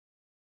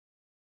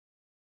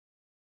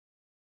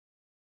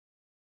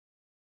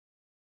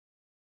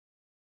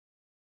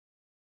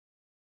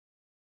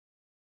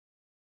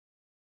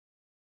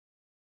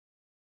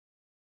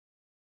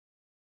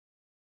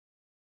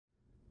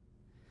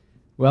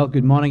Well,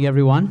 good morning,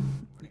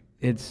 everyone.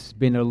 It's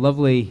been a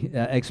lovely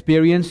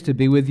experience to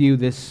be with you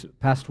this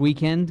past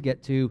weekend,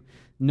 get to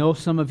know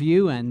some of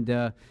you, and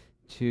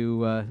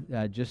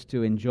just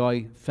to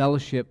enjoy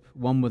fellowship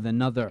one with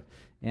another,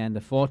 and a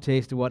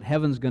foretaste of what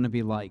heaven's going to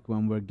be like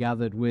when we're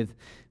gathered with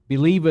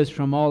believers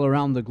from all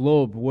around the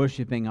globe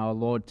worshiping our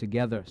Lord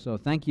together. So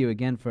thank you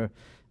again for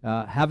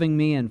having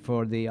me and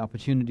for the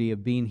opportunity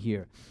of being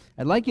here.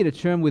 I'd like you to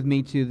turn with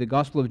me to the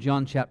Gospel of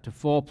John chapter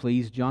 4,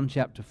 please. John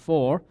chapter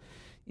 4.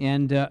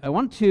 And I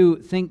want to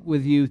think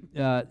with you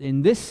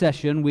in this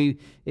session,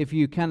 if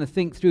you kind of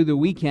think through the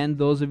weekend,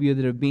 those of you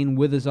that have been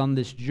with us on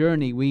this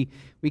journey, we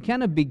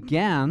kind of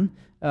began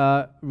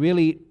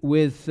really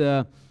with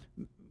the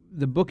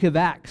book of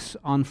Acts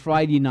on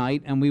Friday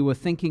night, and we were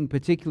thinking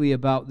particularly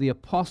about the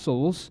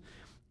apostles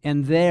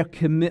and their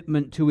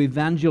commitment to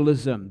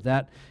evangelism,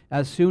 that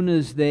as soon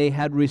as they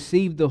had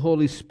received the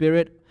Holy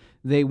Spirit,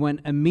 they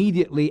went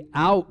immediately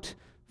out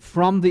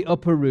from the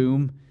upper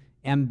room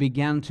and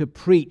began to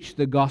preach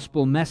the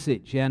gospel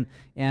message.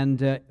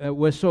 And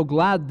we're so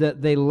glad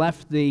that they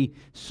left the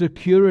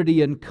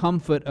security and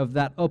comfort of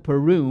that upper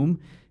room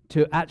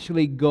to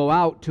actually go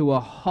out to a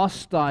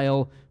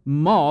hostile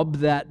mob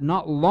that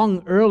not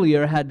long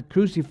earlier had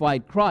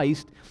crucified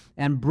Christ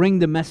and bring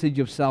the message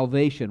of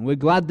salvation. We're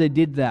glad they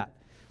did that.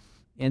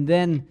 And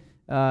then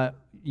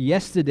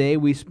yesterday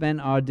we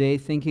spent our day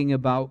thinking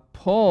about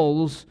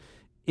Paul's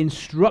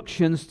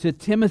instructions to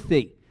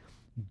Timothy.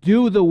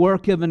 Do the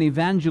work of an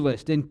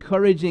evangelist,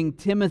 encouraging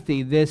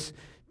Timothy, this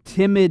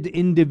timid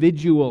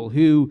individual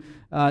who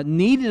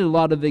needed a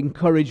lot of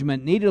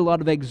encouragement, needed a lot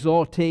of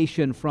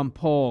exhortation from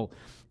Paul.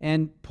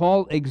 And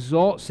Paul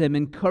exhorts him,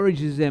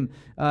 encourages him,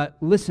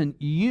 listen,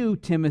 you,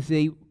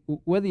 Timothy,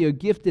 whether you're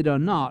gifted or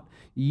not,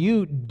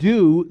 you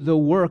do the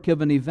work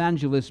of an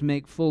evangelist,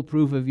 make full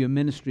proof of your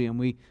ministry. And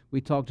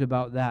we talked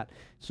about that.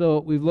 So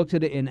we've looked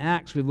at it in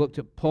Acts, we've looked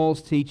at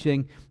Paul's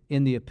teaching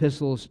in the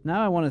epistles.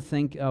 Now I want to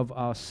think of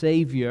our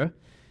Savior,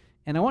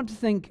 and I want to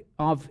think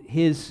of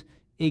his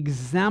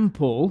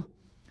example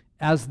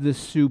as the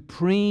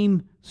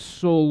supreme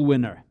soul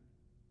winner,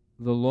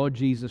 the Lord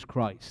Jesus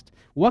Christ.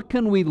 What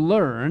can we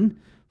learn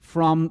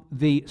from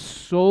the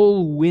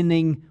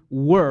soul-winning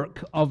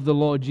work of the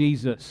Lord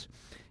Jesus?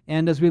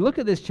 And as we look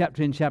at this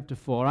chapter in chapter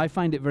 4, I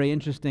find it very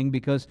interesting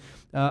because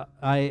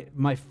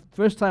my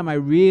first time I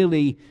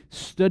really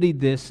studied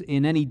this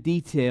in any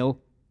detail,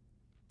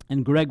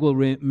 and Greg will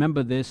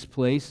remember this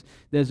place.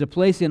 There's a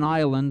place in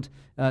Ireland,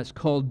 it's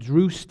called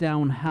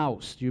Drewstown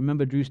House. Do you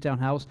remember Drewstown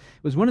House?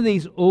 It was one of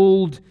these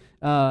old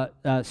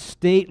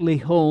stately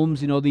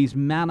homes, you know, these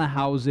manor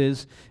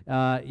houses.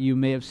 You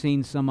may have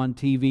seen some on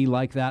TV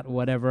like that or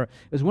whatever. It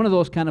was one of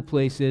those kind of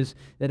places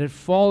that had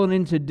fallen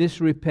into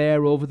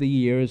disrepair over the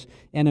years,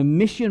 and a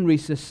missionary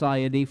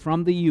society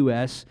from the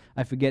U.S.,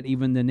 I forget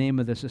even the name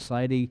of the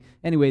society.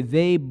 Anyway,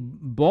 they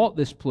bought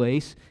this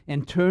place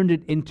and turned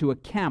it into a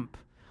camp.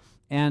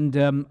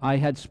 And I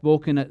had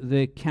spoken at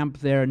the camp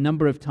there a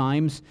number of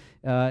times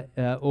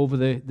over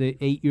the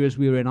 8 years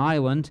we were in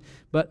Ireland.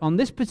 But on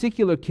this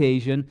particular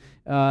occasion,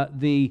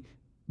 the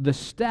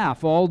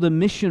staff, all the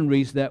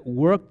missionaries that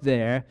worked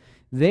there,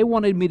 they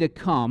wanted me to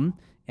come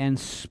and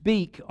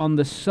speak on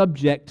the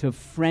subject of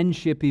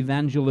friendship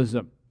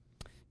evangelism.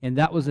 And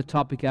that was the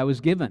topic I was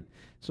given.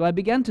 So I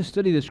began to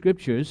study the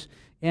Scriptures,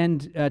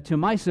 and to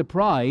my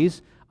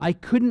surprise, I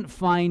couldn't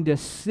find a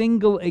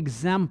single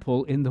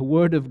example in the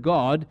Word of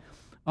God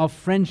of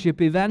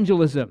friendship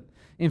evangelism.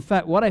 In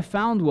fact, what I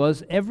found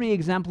was every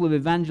example of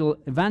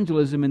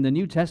evangelism in the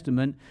New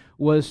Testament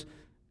was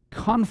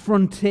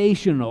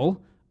confrontational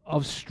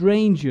of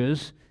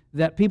strangers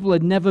that people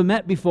had never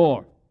met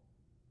before.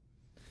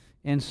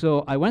 And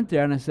so I went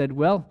there and I said,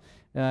 well,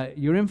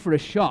 you're in for a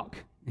shock.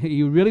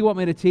 You really want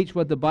me to teach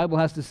what the Bible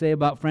has to say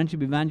about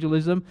friendship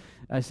evangelism?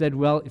 I said,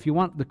 well, if you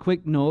want the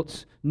quick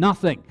notes,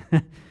 nothing.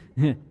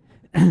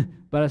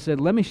 But I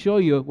said, let me show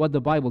you what the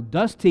Bible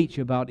does teach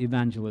about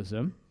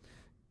evangelism.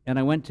 And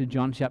I went to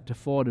John chapter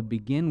 4 to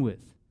begin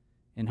with,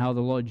 and how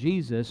the Lord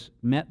Jesus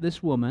met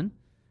this woman,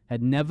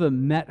 had never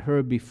met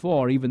her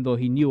before, even though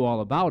he knew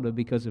all about her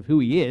because of who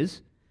he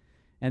is.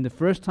 And the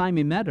first time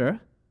he met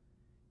her,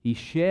 he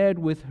shared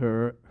with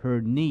her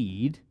her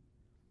need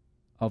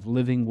of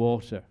living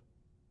water,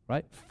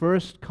 right?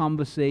 First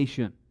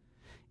conversation.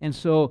 And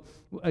so,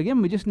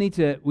 again,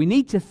 we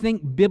need to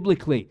think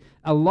biblically.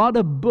 A lot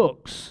of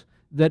books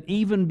that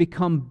even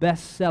become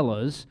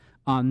bestsellers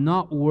are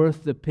not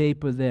worth the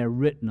paper they're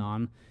written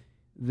on.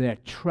 They're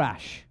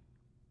trash.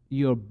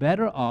 You're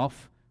better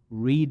off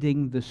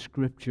reading the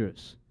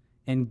Scriptures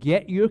and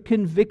get your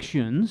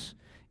convictions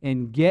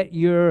and get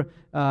your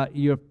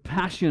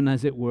passion,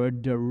 as it were,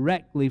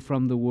 directly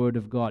from the Word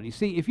of God. You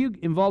see, if you're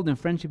involved in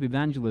friendship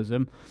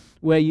evangelism,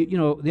 where you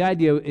know the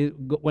idea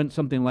went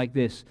something like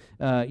this: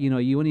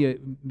 you want to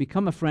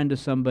become a friend of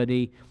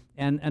somebody,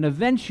 and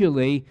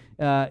eventually,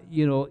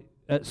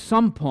 at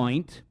some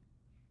point,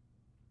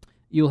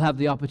 you'll have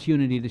the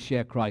opportunity to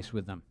share Christ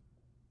with them.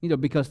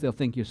 Because they'll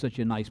think you're such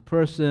a nice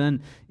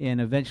person,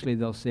 and eventually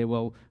they'll say,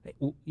 well,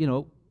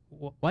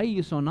 why are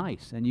you so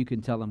nice? And you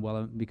can tell them,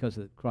 well, because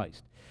of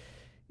Christ.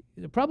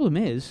 The problem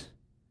is,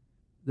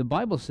 the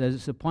Bible says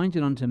it's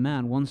appointed unto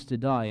man once to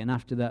die, and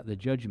after that the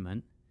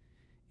judgment.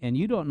 And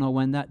you don't know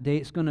when that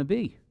date's going to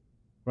be,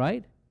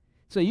 right?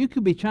 So you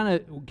could be trying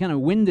to kind of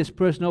win this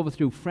person over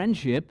through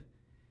friendship,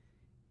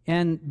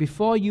 and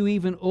before you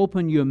even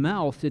open your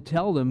mouth to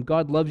tell them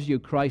God loves you,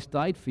 Christ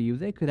died for you,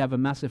 they could have a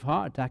massive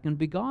heart attack and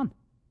be gone.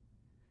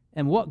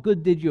 And what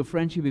good did your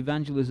friendship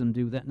evangelism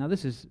do that? Now,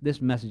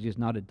 this message is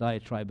not a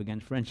diatribe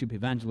against friendship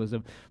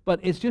evangelism, but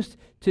it's just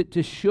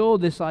to show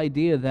this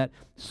idea that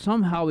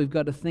somehow we've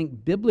got to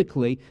think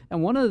biblically.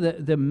 And one of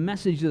the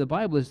messages of the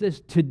Bible is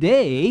this: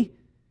 today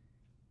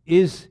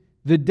is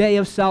the day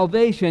of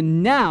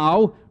salvation.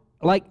 Now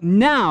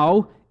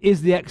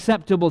is the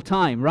acceptable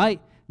time,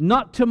 right?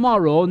 Not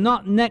tomorrow,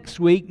 not next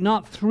week,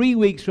 not 3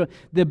 weeks from.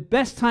 The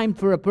best time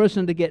for a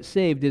person to get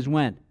saved is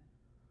when?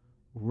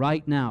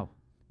 Right now.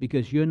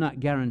 Because you're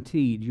not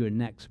guaranteed your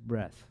next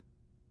breath.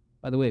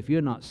 By the way, if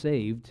you're not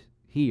saved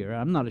here,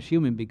 I'm not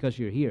assuming because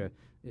you're here,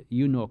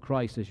 you know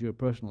Christ as your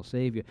personal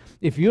Savior.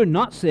 If you're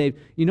not saved,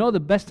 you know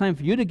the best time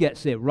for you to get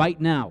saved, right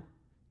now.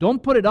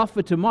 Don't put it off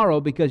for tomorrow,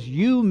 because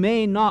you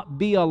may not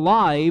be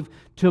alive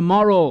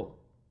tomorrow.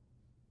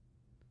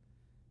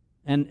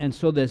 And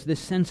so there's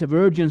this sense of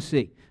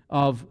urgency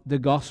of the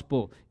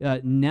gospel.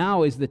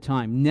 Now is the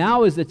time.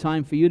 Now is the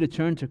time for you to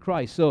turn to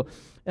Christ. So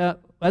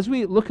as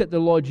we look at the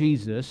Lord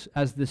Jesus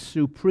as the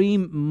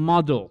supreme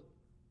model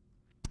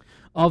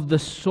of the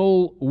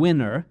soul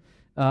winner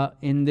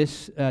in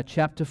this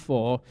chapter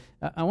 4,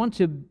 I want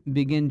to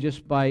begin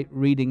just by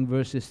reading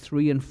verses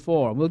 3 and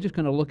 4. We're just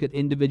going to look at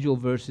individual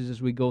verses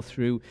as we go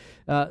through.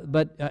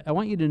 But I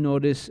want you to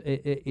notice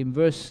in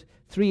verse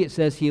 3 it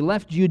says, "He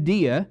left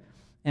Judea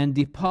and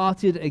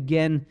departed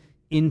again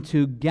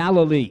into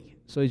Galilee."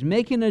 So he's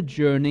making a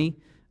journey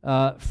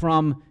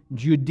from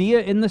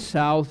Judea in the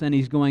south, and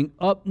he's going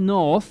up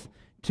north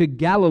to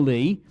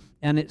Galilee.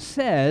 And it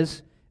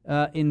says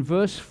in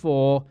verse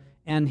 4,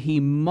 "And he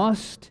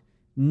must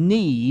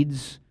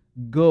needs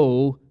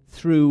go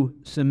through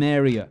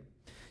Samaria."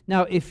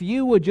 Now, if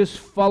you were just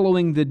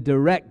following the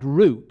direct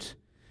route,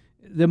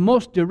 the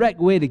most direct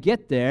way to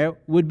get there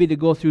would be to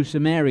go through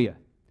Samaria.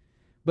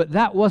 But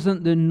that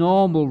wasn't the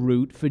normal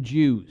route for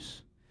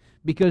Jews,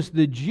 because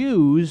the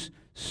Jews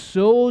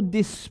so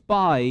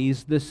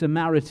despised the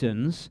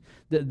Samaritans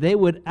that they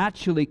would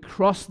actually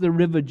cross the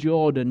river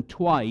Jordan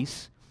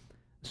twice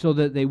so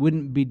that they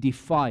wouldn't be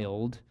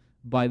defiled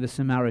by the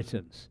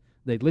Samaritans.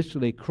 They'd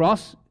literally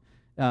cross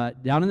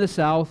down in the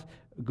south,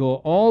 go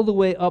all the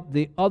way up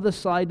the other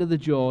side of the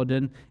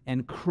Jordan,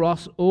 and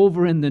cross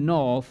over in the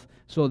north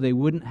so they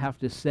wouldn't have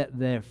to set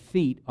their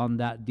feet on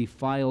that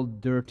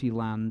defiled, dirty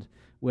land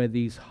where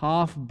these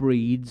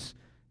half-breeds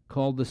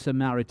called the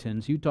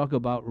Samaritans. You talk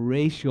about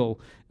racial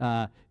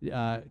kind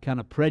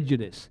of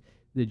prejudice.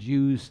 The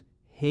Jews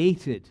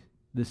hated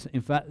this.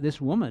 In fact, this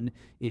woman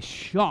is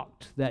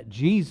shocked that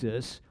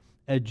Jesus,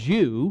 a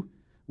Jew,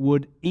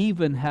 would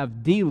even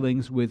have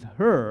dealings with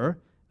her,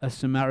 a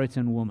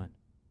Samaritan woman.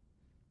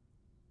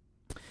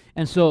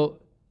 And so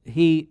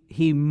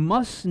he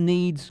must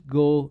needs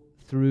go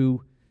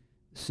through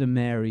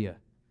Samaria.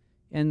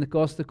 And of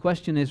course the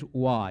question is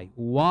why?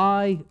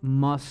 Why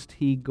must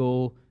he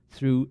go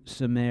through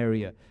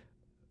Samaria?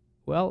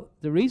 Well,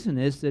 the reason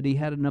is that he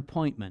had an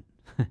appointment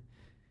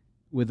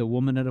with a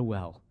woman at a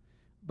well.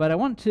 But I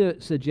want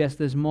to suggest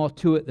there's more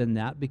to it than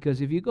that,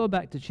 because if you go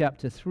back to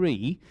chapter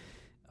 3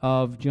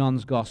 of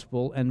John's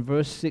Gospel and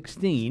verse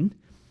 16,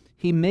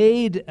 he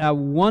made a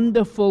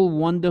wonderful,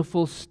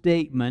 wonderful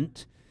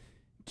statement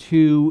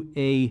to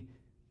a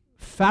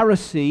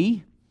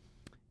Pharisee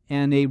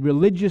and a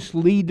religious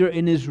leader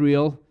in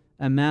Israel,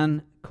 a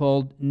man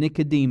called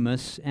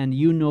Nicodemus. And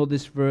you know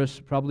this verse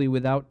probably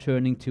without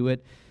turning to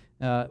it,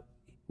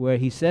 where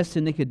he says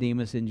to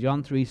Nicodemus in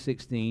John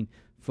 3:16,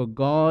 "For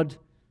God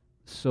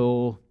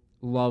so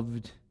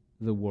loved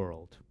the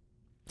world."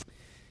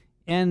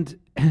 And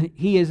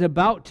he is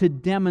about to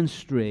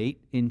demonstrate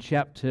in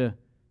chapter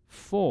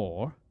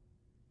 4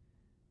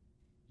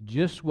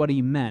 just what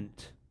he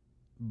meant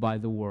by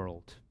the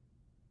world.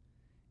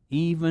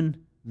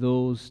 Even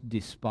those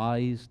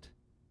despised,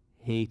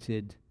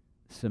 hated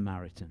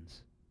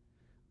Samaritans.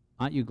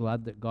 Aren't you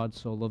glad that God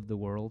so loved the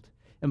world?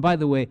 And by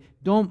the way,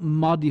 don't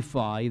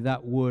modify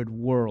that word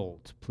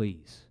world,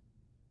 please.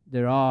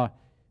 There are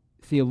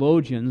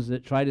theologians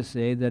that try to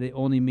say that it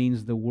only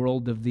means the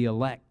world of the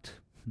elect.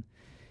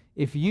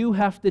 If you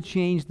have to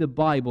change the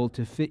Bible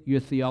to fit your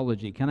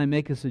theology, can I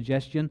make a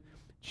suggestion?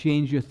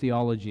 Change your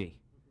theology.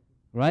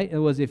 Right? In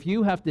other words, if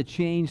you have to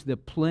change the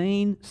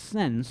plain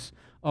sense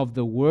of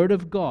the Word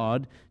of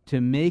God to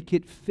make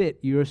it fit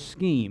your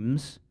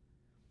schemes,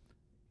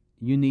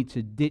 you need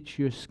to ditch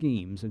your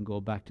schemes and go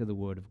back to the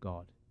Word of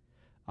God.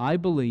 I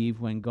believe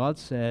when God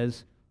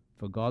says,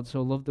 "For God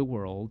so loved the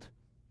world,"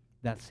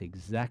 that's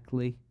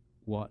exactly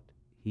what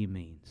He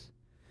means.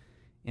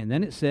 And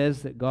then it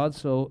says that God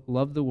so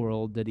loved the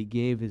world that He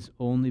gave His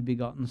only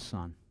begotten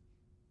Son.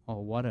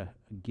 Oh, what a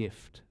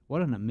gift.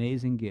 What an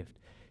amazing gift.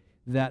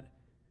 That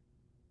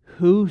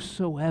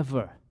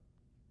whosoever.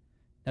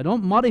 Now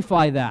don't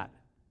modify that.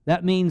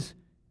 That means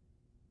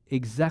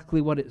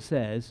exactly what it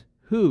says.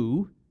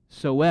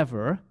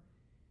 Whosoever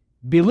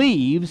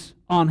believes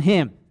on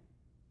him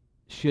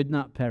should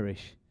not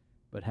perish,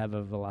 but have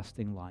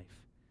everlasting life.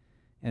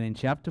 And in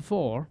chapter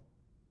 4,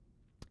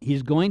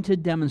 he's going to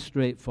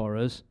demonstrate for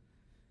us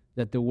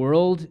that the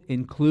world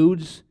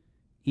includes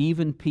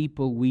even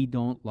people we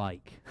don't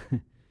like.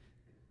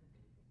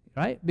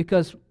 Right?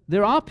 Because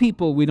there are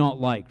people we don't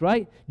like,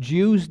 right?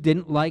 Jews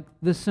didn't like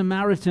the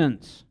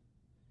Samaritans.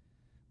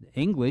 The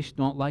English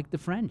don't like the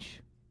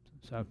French.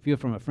 So if you're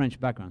from a French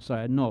background,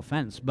 sorry, no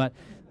offense, but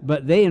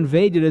they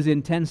invaded us in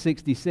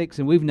 1066,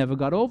 and we've never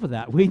got over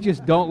that. We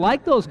just don't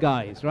like those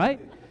guys, right?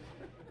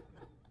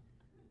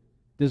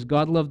 Does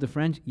God love the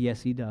French?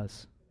 Yes, He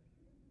does.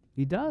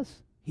 He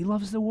does. He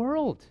loves the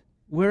world.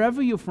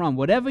 Wherever you're from,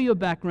 whatever your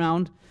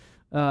background,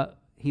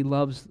 He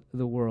loves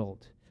the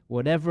world.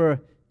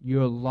 Whatever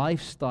your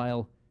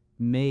lifestyle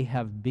may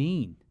have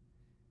been.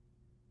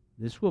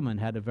 This woman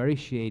had a very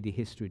shady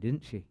history,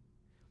 didn't she?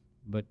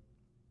 But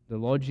the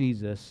Lord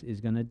Jesus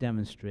is going to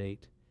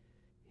demonstrate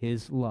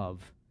His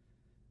love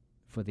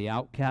for the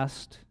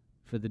outcast,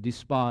 for the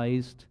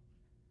despised,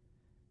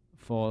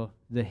 for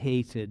the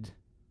hated,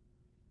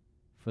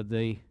 for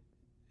the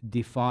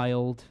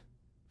defiled,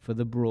 for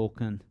the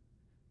broken.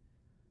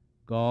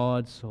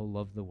 God so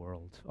loved the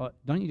world. Oh,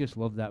 don't you just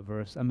love that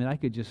verse? I mean, I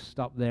could just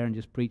stop there and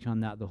just preach on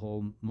that the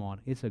whole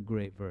morning. It's a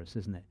great verse,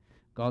 isn't it?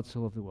 God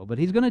so loved the world. But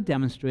He's going to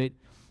demonstrate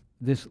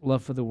this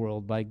love for the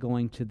world by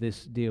going to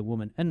this dear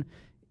woman.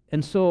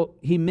 And so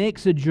He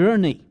makes a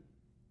journey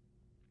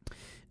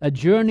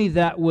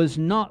that was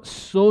not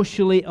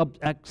socially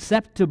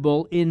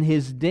acceptable in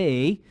His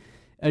day,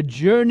 a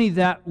journey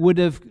that would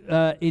have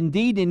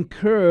indeed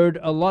incurred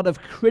a lot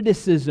of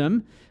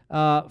criticism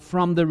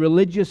from the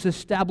religious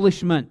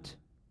establishment.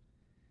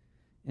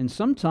 And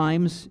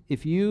sometimes,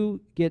 if you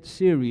get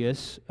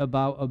serious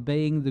about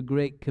obeying the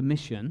Great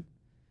Commission,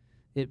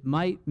 it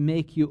might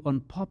make you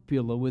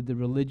unpopular with the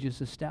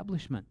religious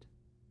establishment,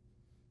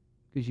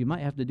 because you might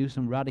have to do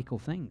some radical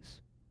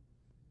things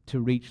to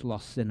reach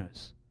lost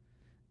sinners.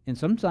 And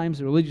sometimes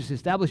the religious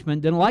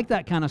establishment didn't like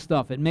that kind of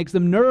stuff. It makes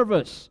them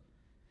nervous.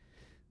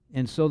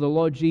 And so the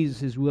Lord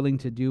Jesus is willing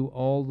to do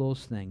all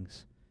those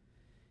things.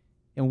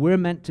 And we're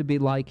meant to be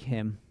like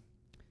Him.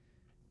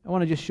 I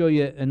want to just show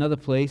you another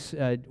place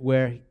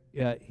where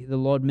the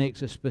Lord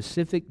makes a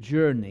specific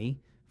journey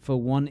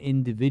for one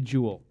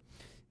individual.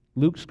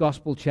 Luke's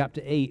Gospel,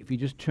 chapter 8. If you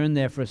just turn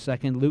there for a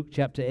second, Luke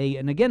chapter 8.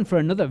 And again, for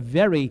another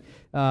very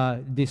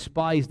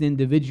despised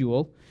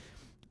individual.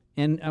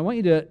 And I want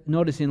you to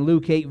notice in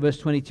Luke 8, verse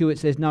 22, it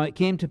says, "Now it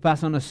came to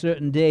pass on a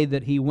certain day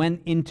that He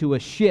went into a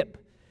ship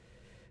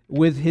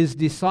with His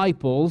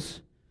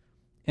disciples,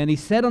 and He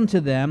said unto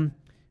them,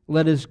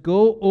 Let us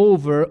go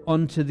over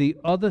unto the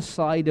other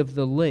side of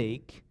the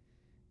lake.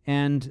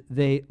 And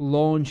they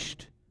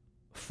launched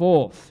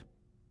forth."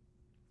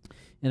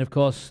 And of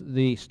course,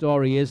 the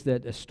story is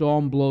that a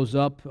storm blows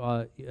up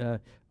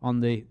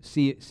on the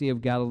Sea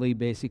of Galilee,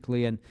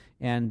 basically,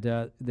 and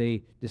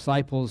the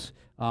disciples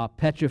are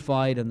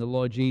petrified, and the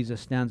Lord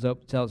Jesus stands up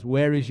and tells,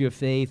 "Where is your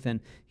faith?" And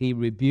He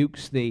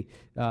rebukes the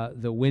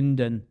wind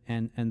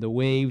and the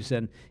waves,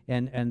 and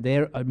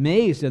they're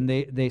amazed, and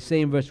they say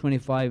in verse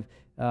 25,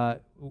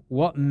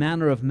 "What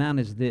manner of man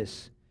is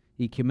this?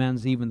 He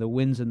commands even the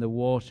winds and the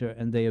water,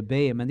 and they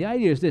obey Him." And the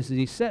idea is this: is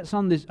He sets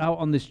out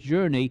on this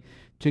journey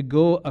to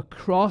go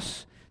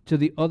across to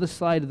the other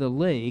side of the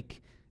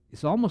lake.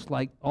 It's almost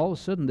like all of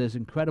a sudden there's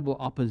incredible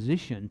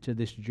opposition to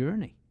this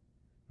journey,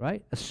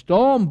 right? A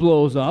storm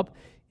blows up,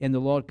 and the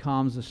Lord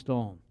calms the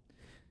storm.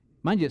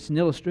 Mind you, it's an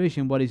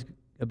illustration of what He's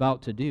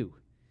about to do.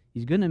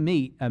 He's going to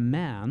meet a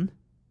man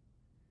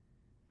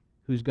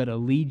who's got a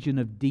legion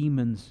of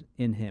demons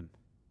in him,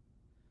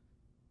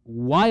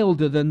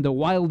 wilder than the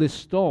wildest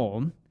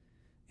storm,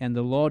 and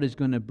the Lord is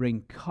going to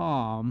bring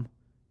calm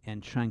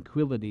and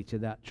tranquility to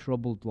that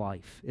troubled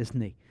life,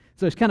 isn't He?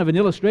 So it's kind of an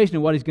illustration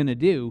of what He's going to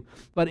do,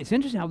 but it's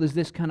interesting how there's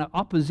this kind of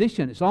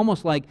opposition. It's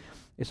almost like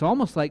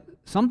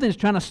something's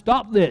trying to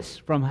stop this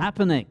from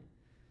happening.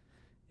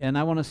 And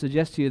I want to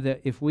suggest to you that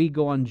if we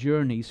go on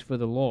journeys for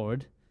the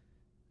Lord,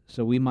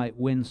 so we might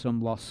win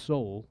some lost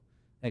soul,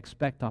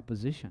 expect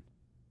opposition.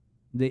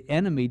 The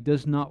enemy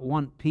does not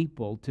want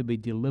people to be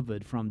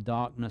delivered from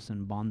darkness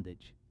and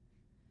bondage.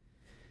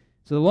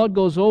 So the Lord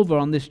goes over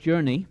on this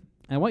journey.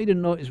 I want you to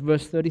notice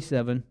verse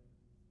 37.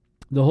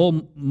 "The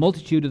whole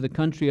multitude of the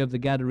country of the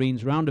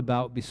Gadarenes round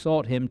about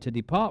besought Him to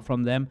depart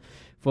from them,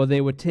 for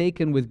they were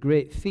taken with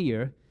great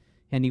fear.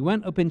 And He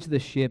went up into the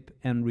ship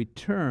and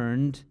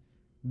returned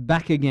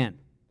back again."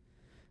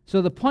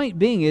 So the point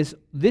being is,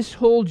 this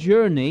whole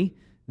journey,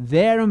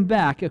 there and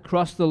back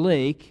across the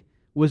lake,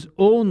 was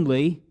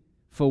only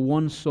for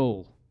one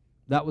soul.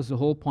 That was the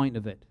whole point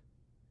of it.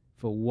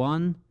 For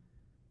one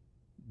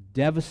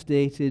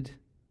devastated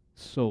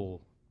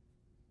soul,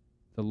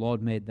 the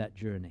Lord made that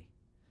journey.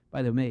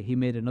 By the way, He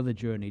made another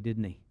journey,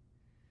 didn't He?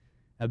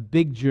 A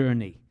big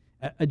journey.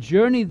 A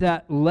journey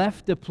that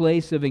left a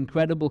place of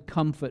incredible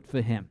comfort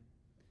for Him.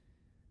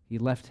 He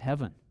left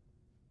heaven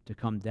to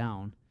come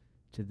down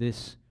to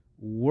this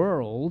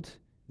world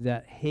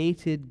that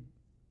hated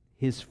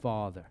his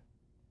Father.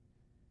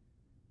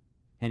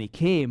 And he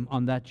came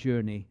on that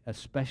journey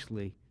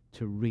especially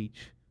to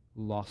reach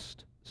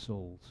lost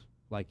souls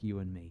like you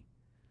and me.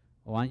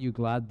 Oh, aren't you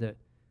glad that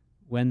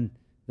when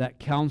that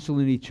council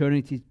in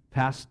eternity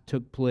past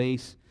took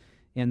place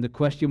and the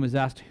question was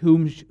asked,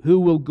 who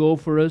will go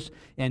for us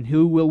and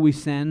who will we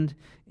send?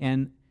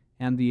 And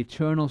the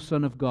eternal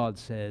Son of God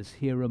says,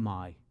 here am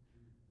I,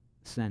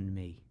 send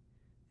me.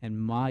 And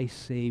my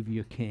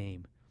Savior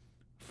came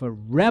for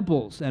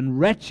rebels and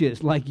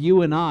wretches like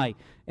you and I.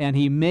 And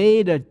he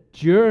made a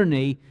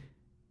journey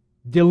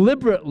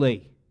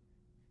deliberately,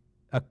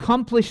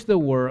 accomplished the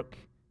work,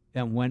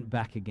 and went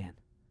back again.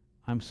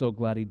 I'm so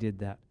glad he did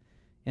that.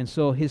 And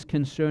so his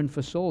concern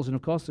for souls. And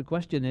of course the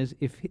question is,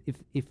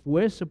 if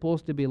we're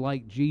supposed to be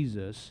like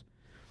Jesus,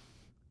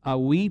 are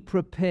we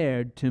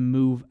prepared to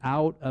move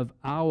out of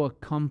our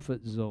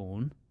comfort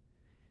zone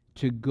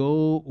to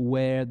go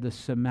where the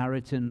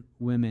Samaritan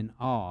women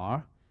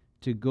are,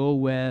 to go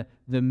where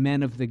the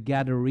men of the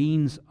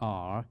Gadarenes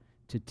are,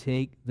 to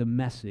take the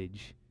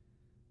message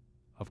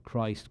of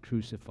Christ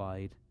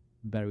crucified,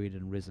 buried,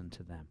 and risen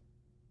to them?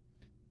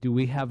 Do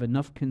we have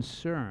enough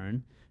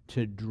concern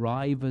to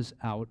drive us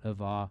out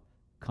of our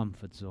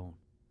comfort zone?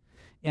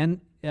 And,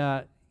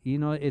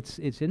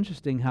 it's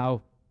interesting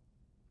how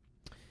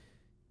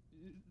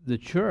the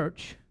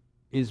church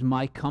is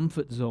my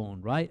comfort zone,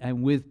 right?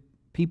 And with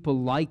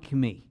people like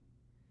me,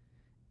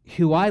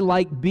 who I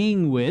like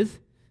being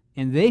with,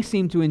 and they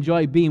seem to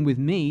enjoy being with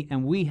me,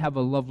 and we have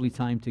a lovely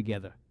time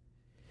together.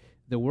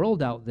 The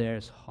world out there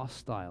is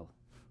hostile,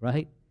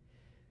 right?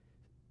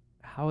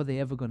 How are they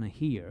ever going to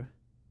hear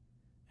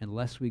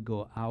unless we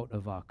go out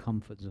of our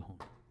comfort zone?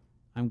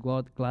 I'm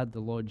glad the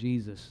Lord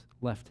Jesus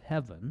left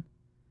heaven,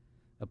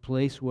 a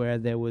place where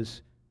there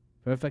was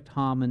perfect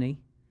harmony,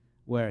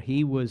 where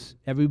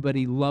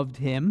everybody loved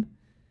him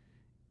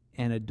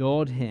and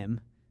adored him,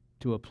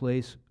 to a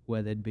place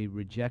where there'd be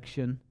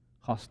rejection,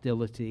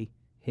 hostility,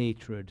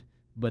 hatred,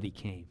 but he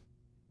came.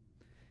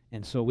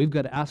 And so we've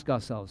got to ask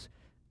ourselves,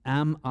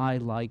 am I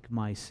like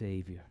my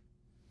Savior?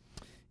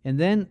 And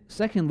then,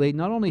 secondly,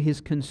 not only his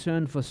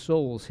concern for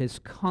souls, his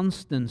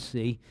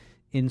constancy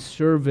in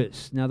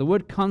service. Now, the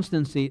word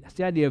constancy is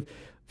the idea of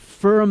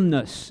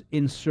firmness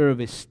in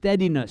service,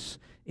 steadiness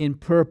in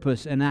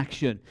purpose and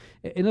action.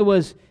 In other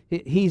words,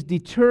 he's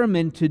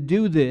determined to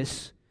do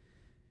this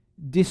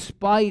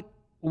despite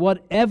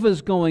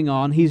whatever's going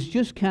on. He's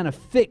just kind of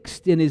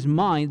fixed in his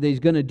mind that he's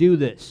going to do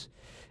this.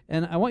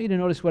 And I want you to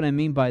notice what I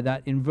mean by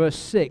that. In verse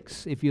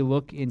 6, if you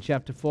look in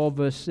chapter 4,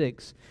 verse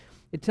 6,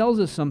 it tells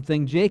us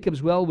something.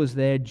 Jacob's well was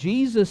there.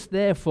 Jesus,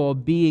 therefore,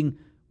 being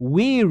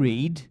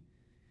wearied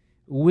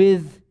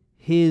with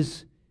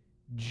his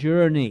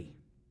journey,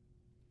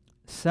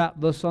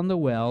 sat thus on the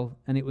well,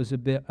 and it was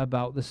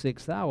about the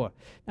 6th hour.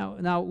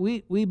 Now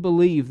we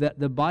believe that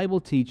the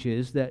Bible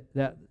teaches that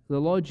the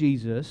Lord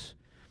Jesus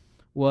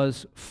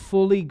was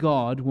fully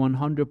God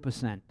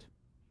 100%.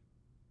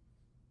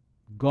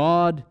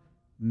 God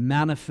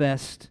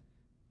manifest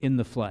in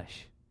the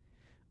flesh.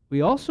 We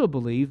also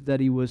believe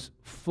that he was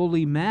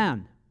fully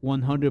man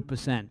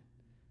 100%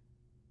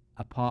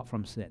 apart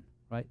from sin,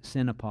 right?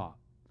 Sin apart.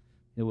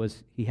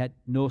 He had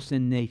no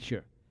sin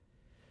nature.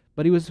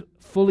 But he was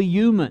fully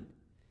human.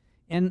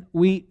 And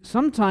we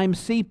sometimes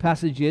see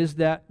passages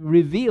that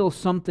reveal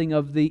something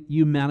of the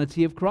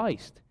humanity of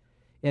Christ.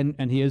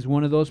 And here's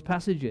one of those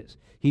passages.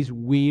 He's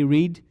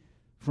wearied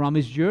from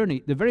his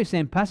journey. The very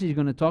same passage is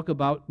going to talk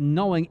about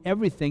knowing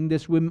everything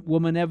this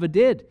woman ever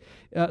did.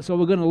 So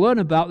we're going to learn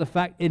about the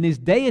fact in his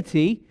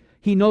deity,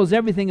 he knows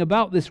everything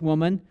about this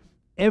woman,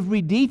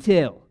 every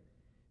detail.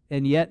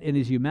 And yet in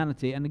his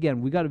humanity, and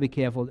again, we've got to be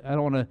careful. I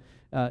don't want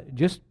to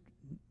just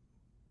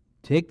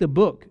take the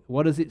book.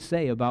 What does it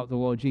say about the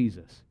Lord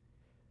Jesus?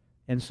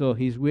 And so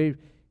he's weary.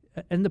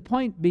 And the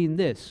point being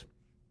this,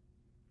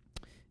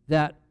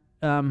 that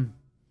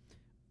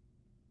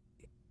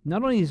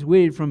not only is he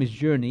wearied from his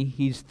journey,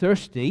 he's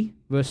thirsty,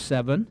 verse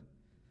 7.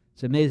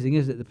 It's amazing,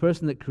 isn't it? The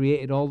person that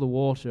created all the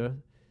water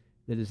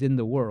that is in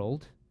the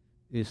world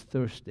is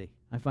thirsty.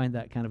 I find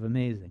that kind of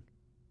amazing.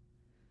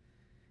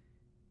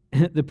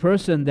 The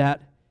person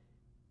that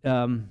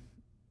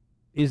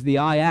is the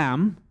I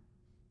am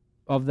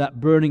of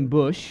that burning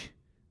bush,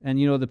 and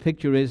the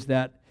picture is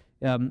that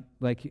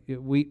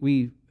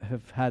we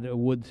have had a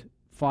wood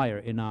fire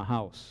in our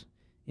house,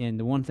 and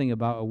the one thing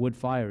about a wood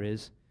fire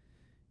is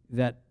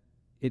that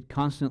it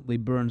constantly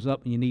burns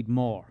up and you need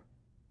more.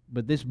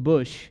 But this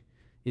bush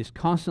is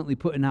constantly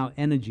putting out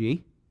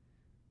energy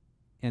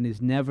and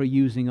is never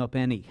using up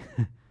any.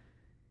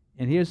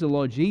 And here's the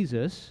Lord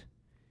Jesus,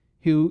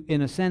 who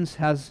in a sense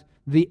has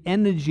the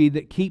energy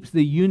that keeps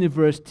the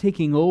universe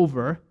ticking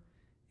over,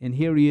 and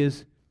here he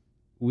is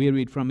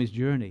wearied from his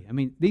journey. I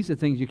mean, these are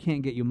things you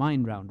can't get your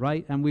mind around,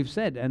 right? And we've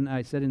said, and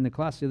I said in the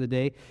class the other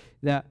day,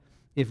 that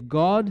if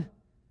God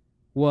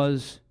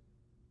was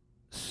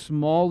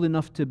small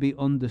enough to be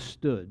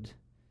understood,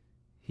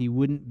 he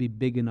wouldn't be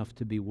big enough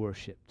to be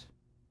worshipped.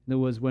 In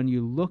other words, when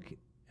you look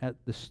at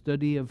the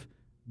study of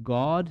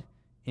God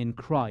in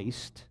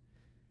Christ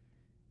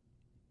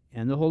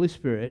and the Holy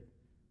Spirit,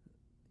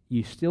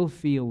 you still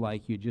feel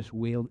like you're just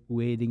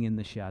wading in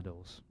the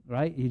shadows,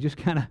 right? You just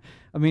kind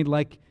of,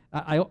 like,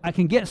 I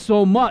can get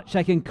so much,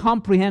 I can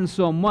comprehend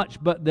so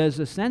much, but there's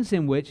a sense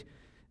in which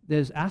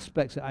there's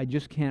aspects that I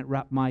just can't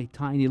wrap my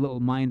tiny little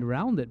mind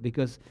around it,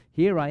 because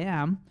here I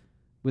am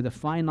with a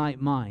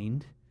finite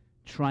mind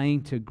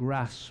trying to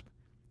grasp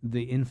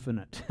the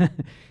infinite,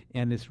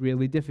 and it's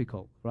really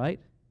difficult, right?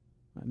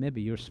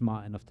 Maybe you're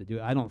smart enough to do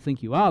it. I don't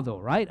think you are, though,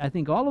 right? I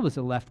think all of us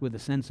are left with a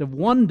sense of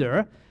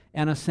wonder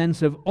and a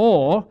sense of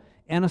awe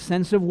and a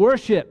sense of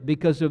worship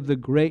because of the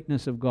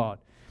greatness of God.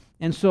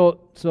 And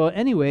so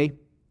anyway,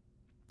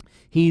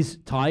 he's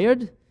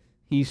tired,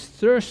 he's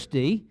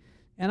thirsty,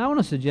 and I want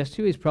to suggest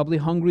to you he's probably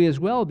hungry as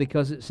well,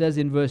 because it says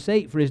in verse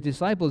 8, for his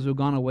disciples were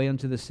gone away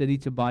unto the city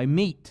to buy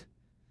meat.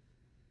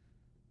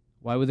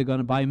 Why were they going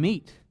to buy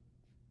meat?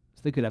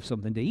 So they could have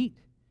something to eat.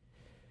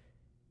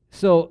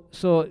 So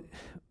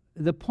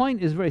the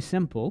point is very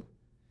simple,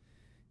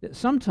 that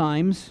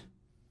sometimes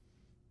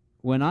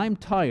when I'm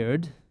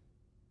tired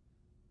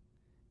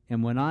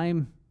and when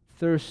I'm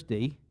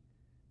thirsty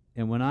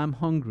and when I'm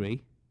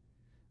hungry,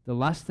 the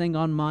last thing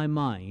on my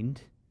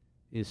mind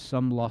is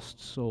some lost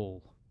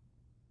soul.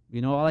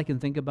 You know all I can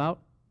think about?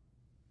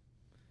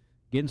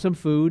 Getting some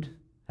food,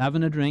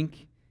 having a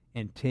drink,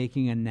 and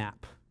taking a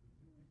nap.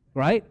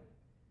 Right?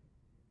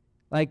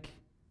 Like,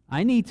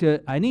 I need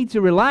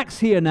to relax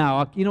here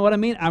now. You know what I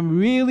mean? I'm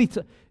really...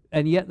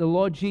 And yet the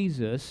Lord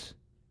Jesus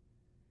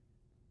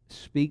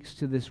speaks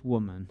to this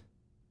woman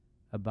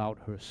about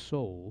her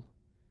soul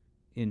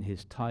in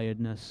his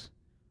tiredness,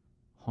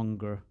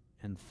 hunger,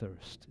 and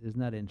thirst.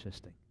 Isn't that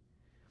interesting?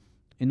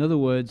 In other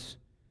words,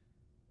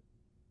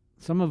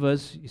 some of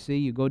us, you see,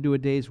 you go do a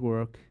day's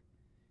work,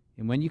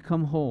 and when you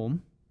come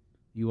home,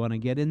 you want to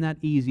get in that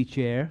easy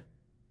chair,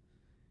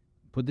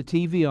 put the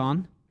TV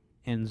on,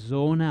 and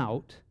zone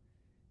out,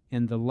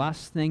 and the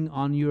last thing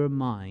on your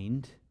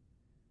mind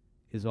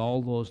is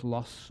all those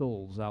lost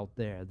souls out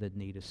there that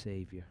need a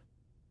Savior.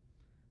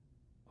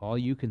 All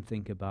you can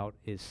think about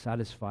is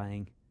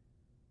satisfying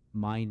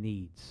my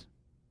needs.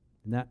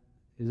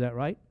 Is that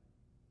right?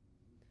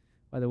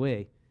 By the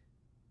way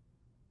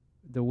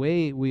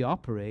we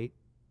operate,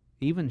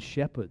 even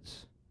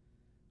shepherds,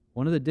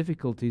 one of the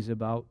difficulties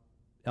about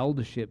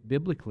eldership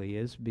biblically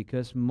is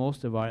because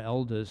most of our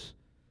elders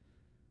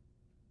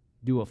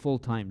do a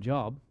full-time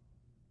job.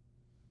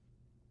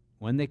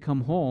 When they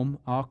come home,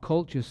 our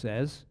culture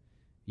says,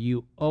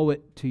 you owe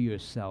it to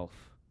yourself,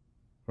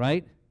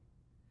 right?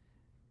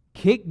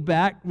 Kick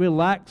back,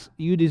 relax,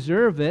 you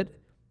deserve it.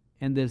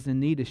 And there's the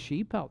need of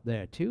sheep out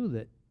there too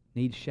that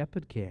need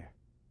shepherd care.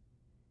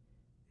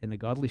 And a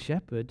godly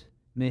shepherd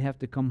may have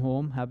to come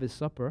home, have his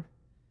supper,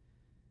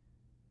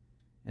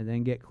 and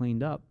then get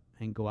cleaned up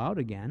and go out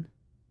again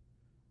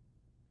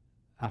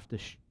after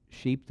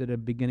sheep that are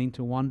beginning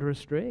to wander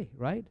astray,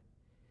 right?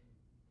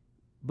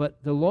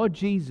 But the Lord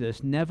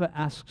Jesus never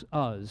asks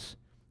us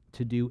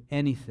to do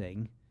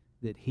anything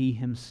that he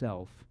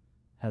himself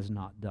has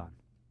not done.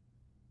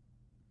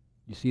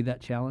 You see that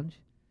challenge?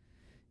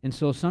 And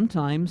so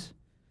sometimes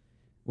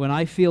when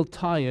I feel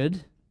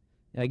tired,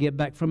 I get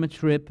back from a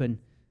trip and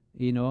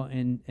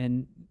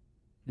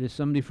there's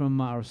somebody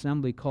from our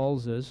assembly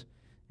calls us,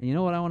 and you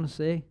know what I want to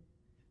say?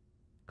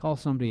 Call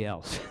somebody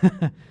else.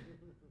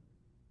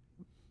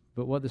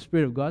 But what the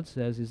Spirit of God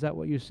says, is that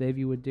what your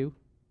Savior would do?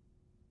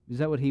 Is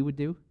that what he would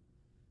do?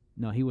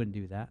 No, he wouldn't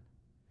do that.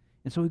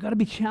 And so we've got to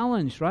be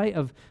challenged, right,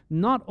 of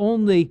not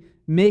only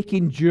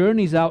making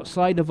journeys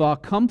outside of our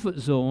comfort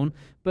zone,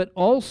 but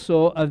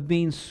also of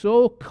being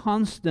so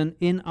constant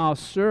in our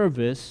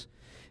service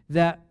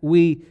that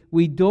we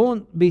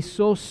don't be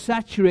so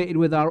saturated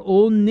with our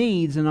own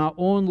needs and our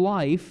own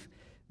life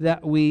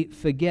that we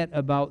forget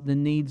about the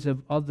needs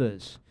of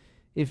others.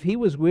 If he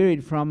was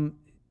wearied from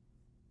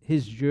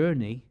his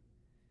journey,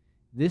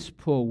 this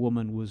poor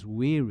woman was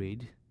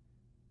wearied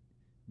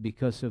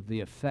because of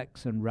the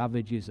effects and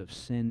ravages of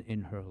sin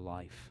in her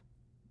life.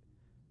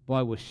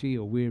 Boy, was she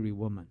a weary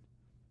woman.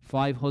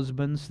 5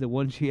 husbands, the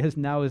one she has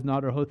now is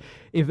not her husband.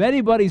 If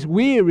anybody's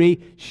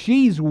weary,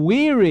 she's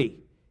weary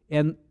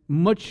and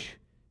much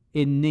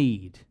in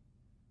need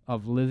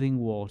of living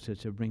water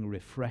to bring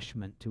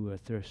refreshment to her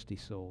thirsty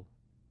soul.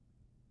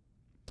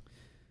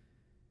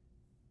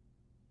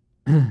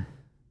 I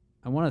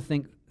want to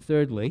think,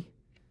 thirdly,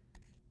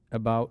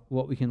 about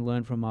what we can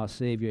learn from our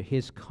Savior,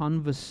 his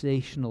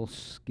conversational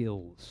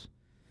skills.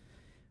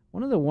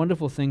 One of the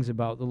wonderful things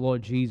about the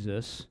Lord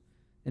Jesus,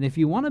 and if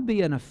you want to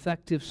be an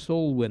effective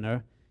soul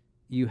winner,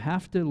 you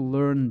have to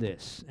learn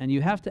this, and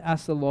you have to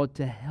ask the Lord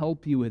to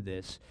help you with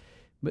this.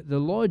 But the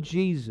Lord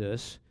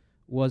Jesus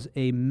was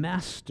a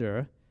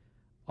master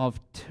of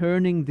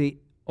turning the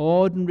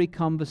ordinary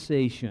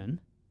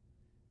conversation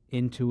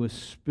into a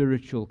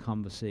spiritual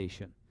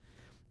conversation.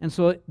 And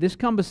so this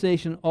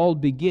conversation all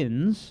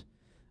begins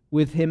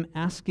with him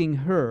asking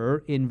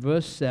her in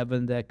verse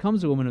 7, there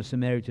comes a woman of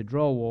Samaria to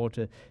draw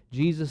water.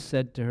 Jesus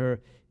said to her,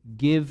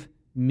 give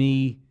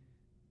me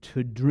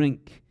to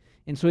drink.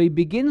 And so he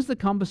begins the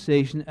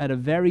conversation at a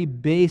very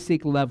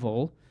basic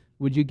level.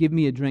 Would you give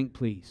me a drink,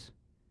 please?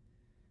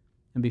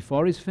 And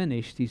before he's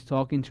finished, he's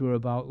talking to her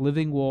about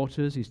living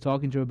waters. He's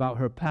talking to her about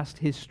her past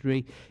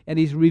history. And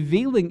he's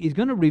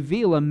going to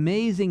reveal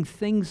amazing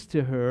things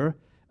to her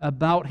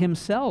about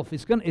himself.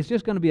 It's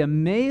just going to be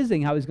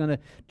amazing how he's going to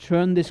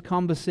turn this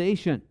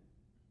conversation.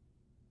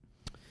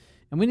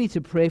 And we need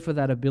to pray for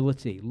that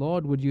ability.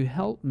 Lord, would you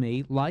help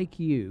me like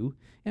you?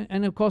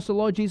 And of course, the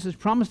Lord Jesus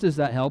promised us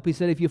that help. He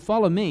said, if you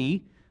follow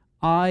me,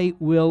 I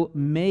will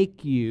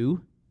make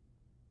you,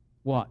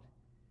 what?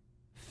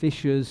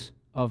 Fishers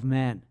of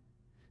men.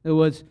 In other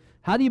words,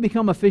 how do you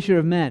become a fisher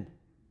of men?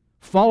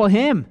 Follow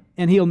him,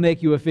 and he'll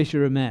make you a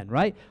fisher of men,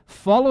 right?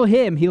 Follow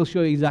him, he'll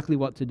show you exactly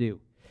what to do.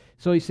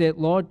 So he said,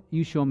 Lord,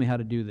 you show me how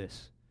to do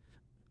this.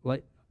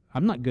 Like,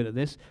 I'm not good at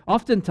this.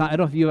 Oftentimes, I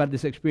don't know if you had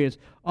this experience,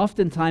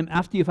 oftentimes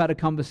after you've had a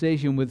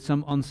conversation with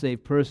some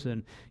unsaved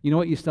person, you know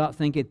what you start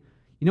thinking?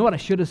 You know what I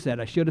should have said?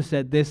 I should have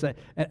said this. And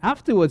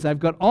afterwards, I've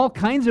got all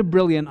kinds of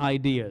brilliant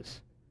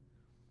ideas.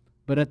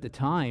 But at the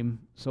time,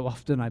 so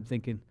often I'm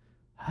thinking,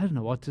 I don't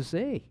know what to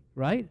say,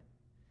 right?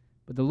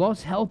 But the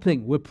Lord's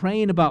helping. We're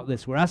praying about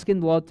this. We're asking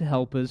the Lord to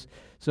help us.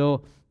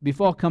 So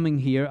before coming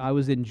here, I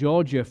was in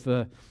Georgia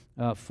for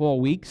 4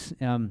 weeks.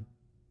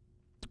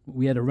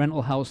 We had a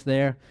rental house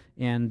there,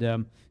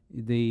 and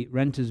the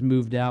renters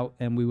moved out,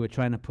 and we were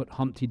trying to put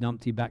Humpty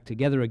Dumpty back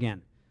together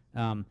again,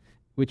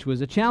 which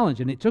was a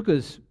challenge. And it took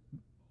us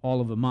all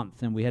of a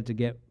month, and we had to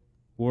get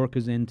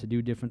workers in to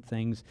do different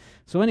things.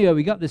 So anyway,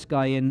 we got this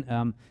guy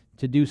in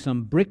to do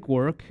some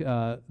brickwork.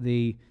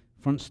 The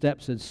front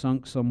steps had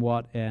sunk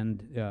somewhat,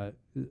 and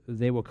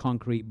they were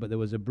concrete, but there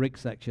was a brick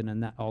section,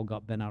 and that all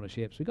got bent out of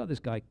shape. So we got this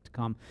guy to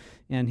come,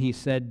 and he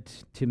said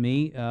to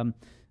me,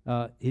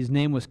 his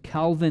name was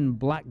Calvin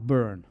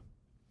Blackburn,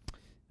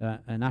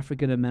 an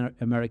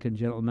African-American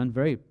gentleman,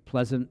 very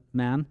pleasant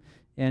man.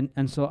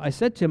 And so I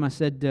said to him, I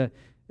said,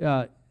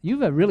 you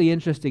have a really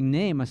interesting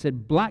name. I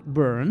said,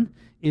 Blackburn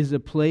is a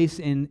place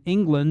in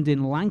England,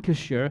 in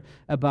Lancashire,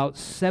 about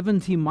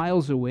 70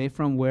 miles away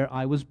from where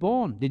I was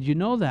born. Did you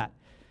know that?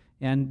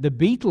 And the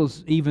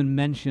Beatles even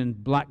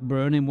mentioned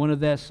Blackburn in one of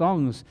their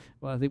songs.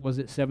 Well, I think, was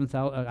it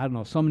 7,000, I don't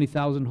know, so many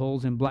thousand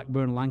holes in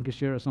Blackburn,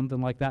 Lancashire, or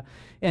something like that.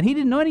 And he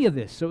didn't know any of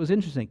this, so it was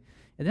interesting.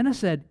 And then I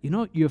said, you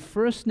know, your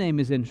first name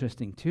is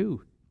interesting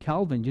too,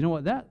 Calvin. Do you know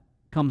what that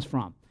comes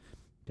from?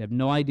 They have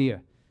no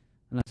idea.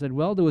 And I said,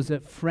 well, there was a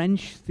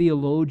French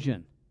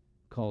theologian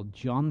called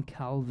John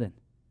Calvin.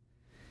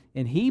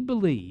 And he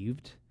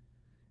believed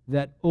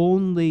that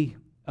only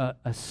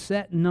a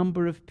set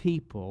number of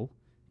people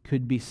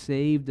could be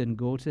saved and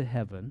go to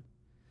heaven,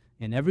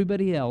 and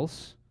everybody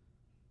else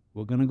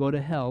were going to go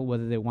to hell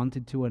whether they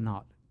wanted to or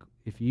not.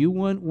 If you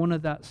weren't one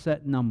of that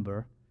set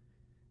number,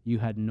 you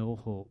had no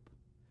hope.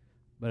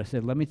 But I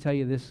said, let me tell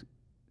you this,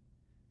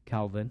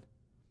 Calvin,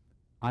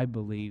 I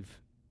believe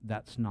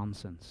that's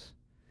nonsense.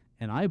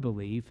 And I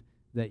believe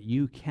that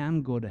you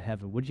can go to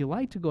heaven. Would you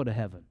like to go to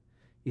heaven?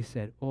 He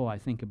said, oh, I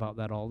think about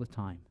that all the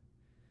time.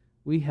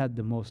 We had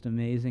the most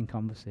amazing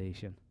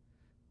conversation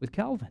with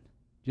Calvin,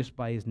 just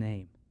by his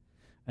name.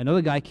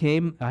 Another guy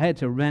came. I had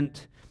to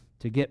rent,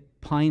 to get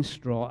pine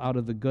straw out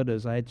of the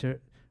gutters, I had to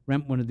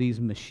rent one of these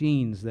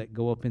machines that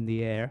go up in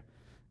the air.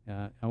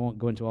 I won't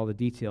go into all the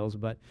details,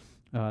 but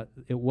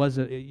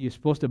you're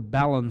supposed to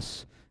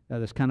balance.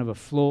 There's kind of a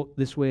float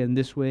this way and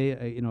this way,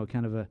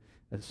 kind of a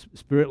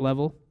spirit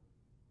level.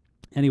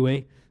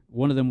 Anyway,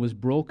 one of them was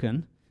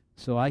broken,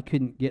 so I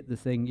couldn't get the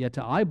thing. You had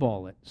to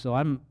eyeball it. So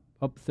I'm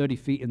up 30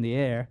 feet in the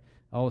air.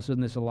 All of a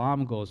sudden, this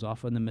alarm goes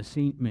off, and the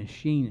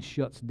machine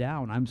shuts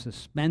down. I'm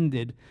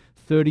suspended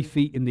 30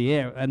 feet in the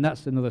air, and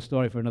that's another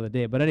story for another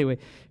day. But anyway,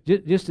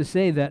 just to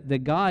say that the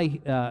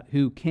guy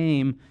who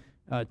came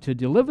to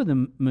deliver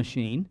the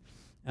machine,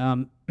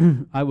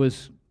 I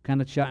was kind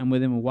of chatting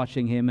with him and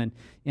watching him,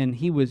 and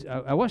he was.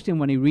 I watched him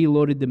when he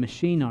reloaded the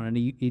machine on, and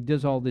he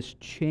does all this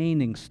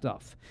chaining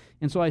stuff.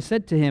 And so I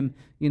said to him,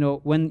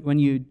 when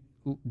you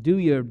do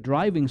your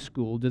driving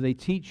school, do they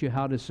teach you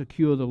how to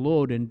secure the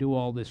load and do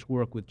all this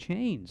work with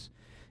chains?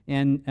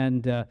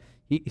 And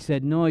he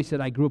said, no. He said,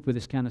 I grew up with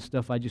this kind of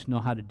stuff. I just know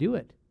how to do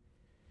it.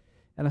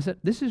 And I said,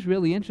 this is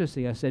really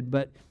interesting. I said,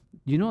 but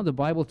you know the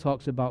Bible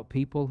talks about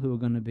people who are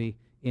going to be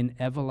in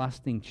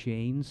everlasting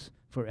chains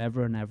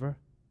forever and ever?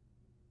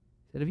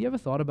 I said, have you ever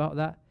thought about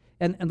that?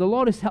 And the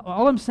Lord is,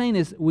 all I'm saying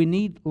is we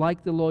need,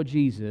 like the Lord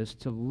Jesus,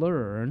 to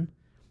learn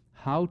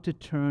how to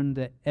turn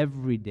the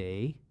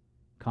everyday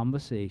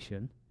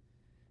conversation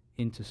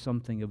into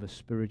something of a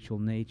spiritual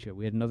nature.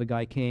 We had another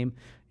guy came,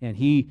 and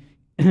he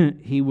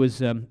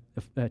was a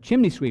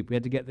chimney sweep. We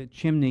had to get the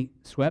chimney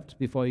swept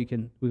before we're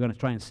going to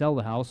try and sell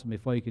the house, and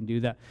before you can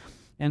do that.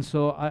 And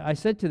so I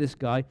said to this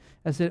guy,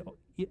 I said,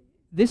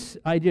 this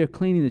idea of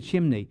cleaning the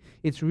chimney,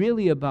 it's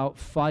really about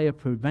fire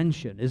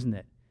prevention, isn't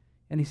it?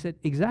 And he said,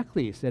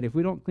 exactly. He said, if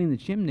we don't clean the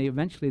chimney,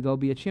 eventually there'll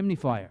be a chimney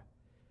fire.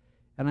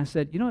 And I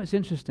said, it's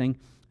interesting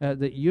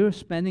that you're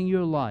spending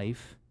your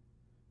life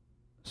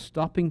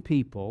stopping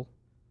people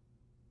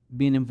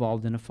being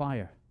involved in a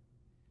fire.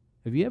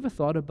 Have you ever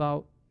thought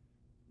about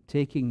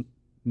taking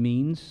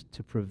means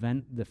to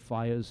prevent the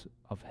fires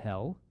of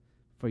hell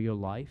for your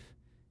life?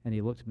 And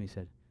he looked at me and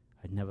said,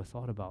 I'd never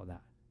thought about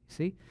that.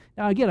 See?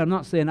 Now, again, I'm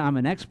not saying I'm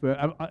an expert.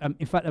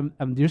 In fact,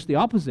 I'm just the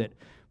opposite.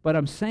 But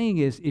I'm saying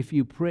is, if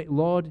you pray,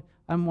 Lord,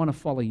 I want to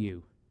follow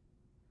you.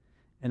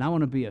 And I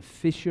want to be a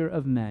fisher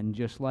of men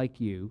just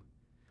like you.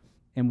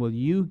 And will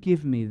you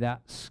give me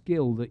that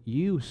skill that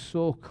you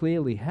so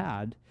clearly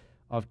had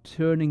of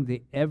turning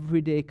the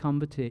everyday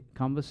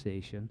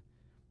conversation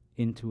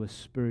into a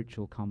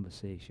spiritual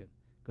conversation?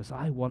 Because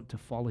I want to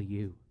follow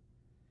you.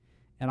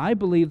 And I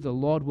believe the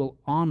Lord will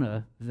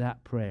honor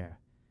that prayer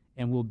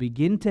and will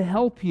begin to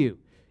help you.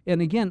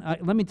 And again,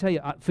 let me tell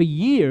you, for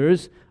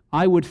years,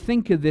 I would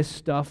think of this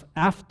stuff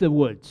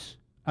afterwards.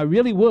 I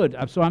really would.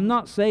 So I'm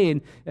not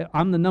saying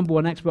I'm the number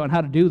one expert on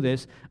how to do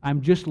this.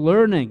 I'm just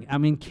learning.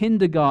 I'm in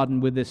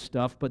kindergarten with this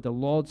stuff, but the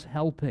Lord's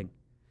helping.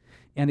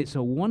 And it's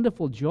a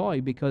wonderful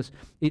joy because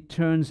it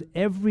turns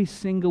every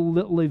single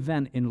little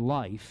event in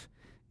life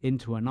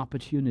into an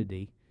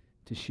opportunity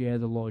to share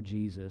the Lord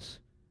Jesus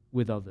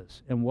with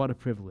others. And what a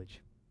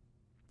privilege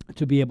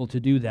to be able to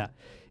do that.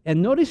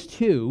 And notice,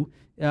 too,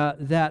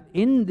 that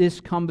in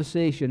this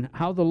conversation,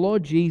 how the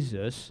Lord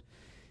Jesus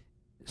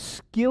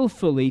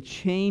skillfully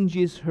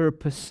changes her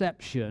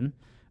perception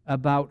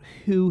about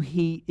who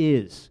he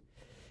is.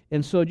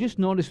 And so just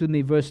notice with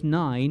me verse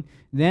 9,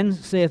 then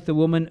saith the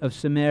woman of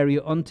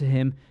Samaria unto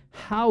him,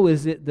 how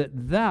is it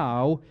that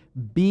thou,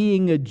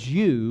 being a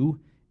Jew,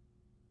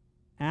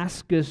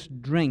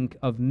 askest drink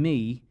of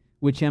me,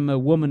 which am a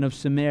woman of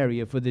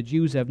Samaria? For the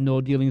Jews have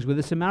no dealings with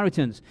the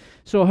Samaritans.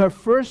 So her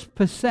first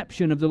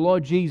perception of the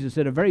Lord Jesus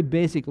at a very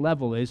basic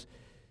level is,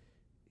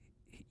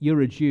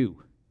 you're a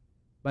Jew.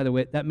 By the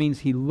way, that means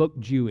he looked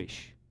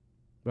Jewish,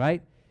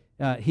 right?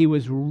 He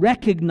was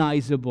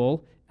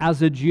recognizable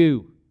as a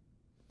Jew.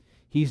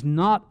 He's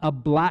not a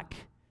black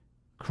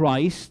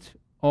Christ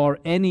or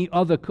any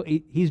other.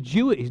 He's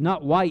Jewish. He's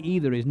not white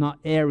either. He's not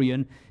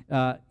Aryan.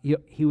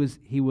 He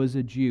was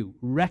a Jew,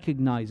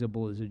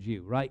 recognizable as a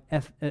Jew, right?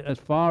 As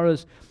far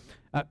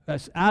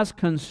as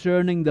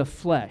concerning the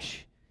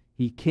flesh,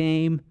 he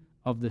came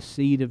of the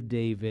seed of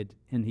David,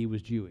 and he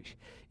was Jewish.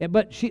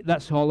 But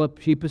that's all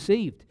she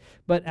perceived.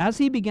 But as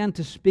he began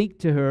to speak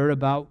to her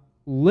about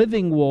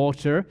living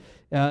water,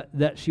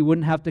 that she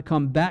wouldn't have to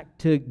come back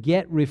to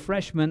get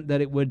refreshment, that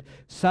it would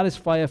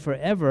satisfy her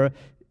forever,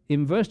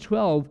 in verse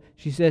 12,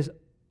 she says,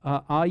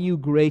 are you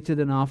greater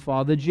than our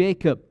father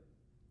Jacob?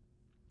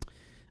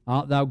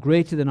 Art thou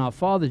greater than our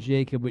father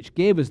Jacob, which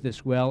gave us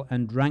this well,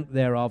 and drank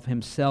thereof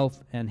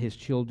himself and his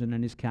children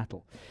and his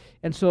cattle?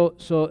 And so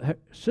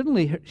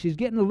suddenly she's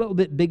getting a little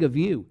bit bigger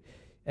view.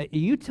 Are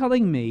you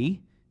telling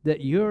me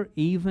that you're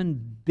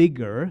even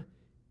bigger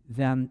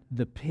than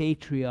the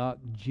patriarch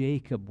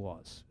Jacob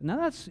was?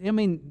 Now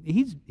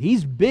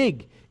he's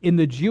big in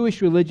the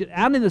Jewish religion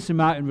and in the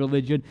Samaritan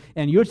religion,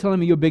 and you're telling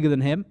me you're bigger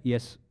than him?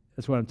 Yes,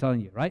 that's what I'm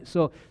telling you, right?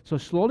 So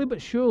slowly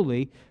but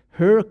surely,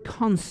 her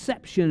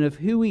conception of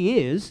who he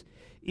is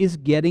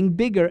getting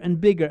bigger and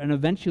bigger, and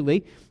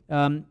eventually,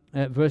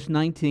 verse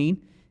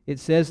 19, it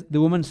says, the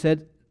woman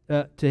said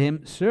to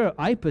him, Sir,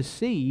 I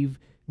perceive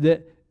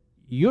that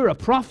you're a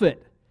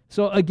prophet.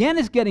 So again,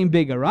 it's getting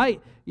bigger,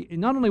 right?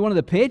 Not only one of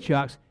the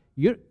patriarchs,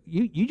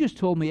 you just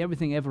told me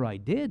everything ever I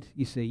did,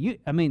 you see.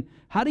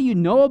 How do you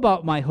know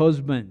about my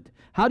husband?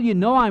 How do you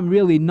know I'm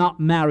really not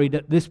married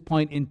at this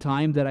point in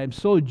time, that I'm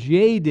so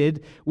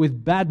jaded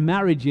with bad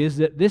marriages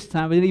that this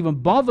time I didn't even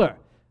bother?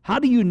 How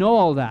do you know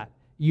all that?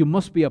 You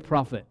must be a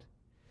prophet.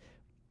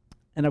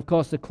 And of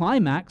course, the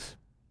climax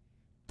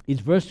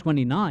is verse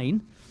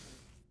 29,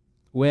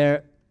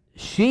 where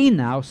she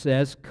now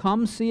says,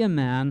 Come see a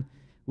man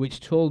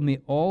which told me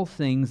all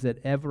things that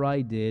ever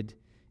I did.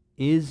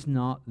 Is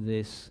not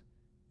this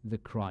the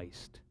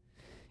Christ?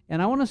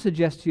 And I want to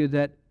suggest to you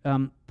that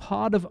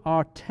part of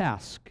our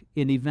task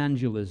in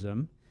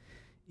evangelism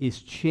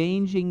is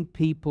changing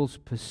people's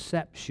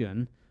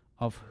perception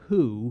of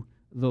who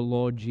the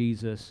Lord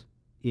Jesus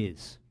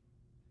is.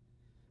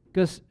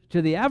 Because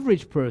to the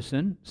average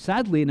person,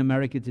 sadly in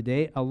America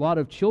today, a lot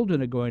of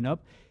children are growing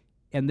up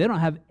and they don't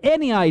have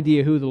any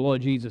idea who the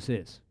Lord Jesus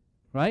is,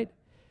 right?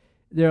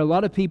 There are a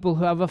lot of people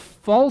who have a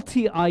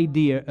faulty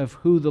idea of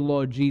who the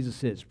Lord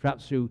Jesus is,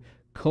 perhaps through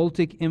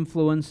cultic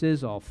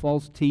influences or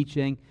false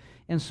teaching.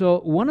 And so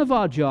one of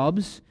our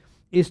jobs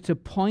is to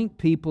point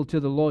people to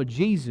the Lord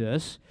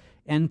Jesus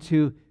and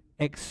to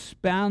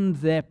expand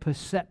their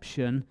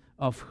perception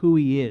of who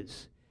he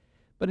is.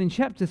 But in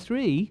chapter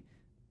 3,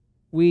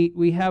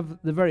 we have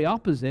the very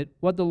opposite.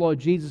 What the Lord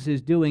Jesus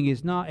is doing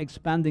is not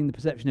expanding the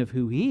perception of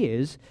who he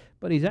is,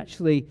 but he's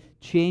actually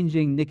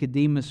changing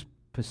Nicodemus'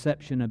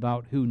 perception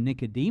about who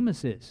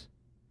Nicodemus is.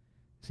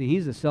 See,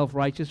 he's a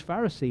self-righteous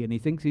Pharisee, and he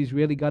thinks he's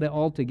really got it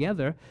all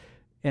together.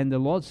 And the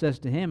Lord says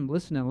to him,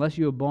 listen, unless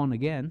you're born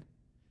again,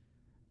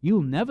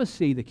 you'll never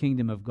see the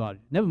kingdom of God.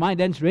 Never mind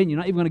enter in, you're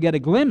not even going to get a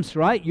glimpse,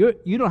 right?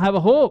 You don't have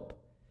a hope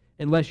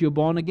unless you're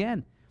born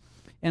again.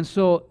 And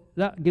so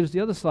that gives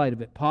the other side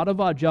of it. Part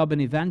of our job in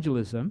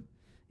evangelism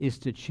is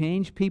to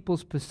change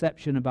people's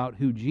perception about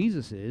who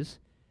Jesus is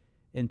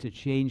and to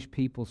change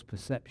people's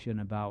perception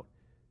about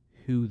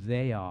who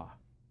they are.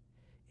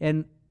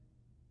 And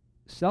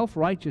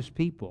self-righteous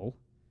people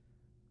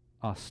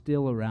are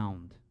still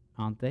around,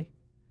 aren't they?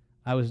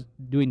 I was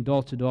doing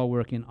door-to-door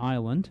work in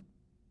Ireland.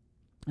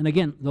 And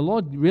again, the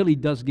Lord really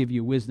does give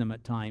you wisdom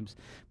at times.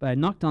 But I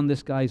knocked on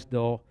this guy's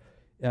door,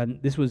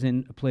 and this was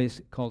in a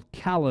place called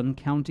Callan,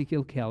 County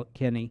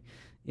Kilkenny.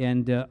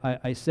 And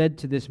I said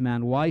to this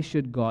man, why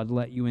should God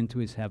let you into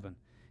his heaven?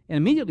 And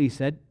immediately he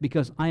said,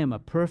 because I am a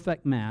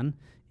perfect man,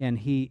 and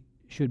he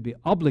should be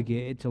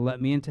obligated to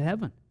let me into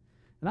heaven.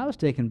 And I was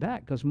taken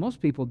back, because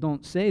most people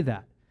don't say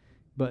that.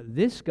 But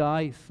this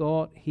guy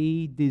thought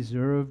he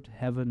deserved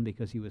heaven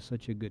because he was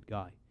such a good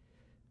guy.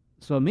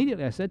 So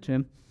immediately I said to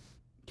him,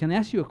 can I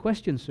ask you a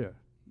question, sir?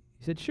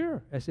 He said,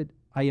 sure. I said,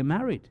 are you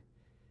married?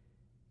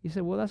 He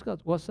said, well,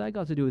 what's that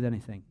got to do with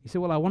anything? He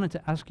said, well, I wanted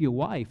to ask your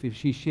wife if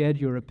she shared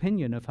your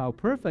opinion of how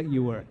perfect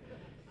you were.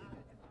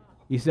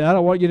 He said, I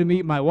don't want you to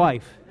meet my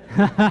wife.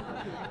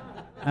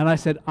 And I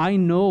said, I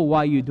know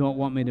why you don't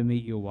want me to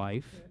meet your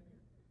wife,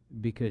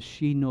 because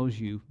she knows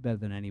you better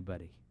than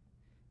anybody.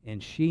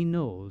 And she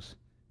knows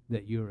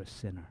that you're a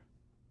sinner.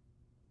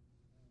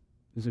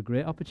 There's a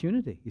great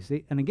opportunity, you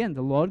see. And again,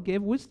 the Lord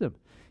gave wisdom.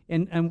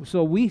 And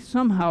so we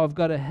somehow have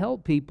got to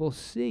help people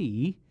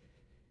see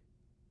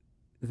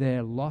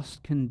their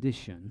lost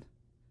condition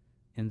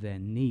and their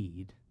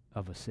need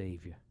of a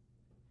Savior.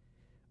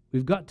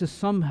 We've got to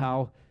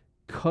somehow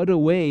cut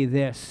away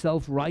their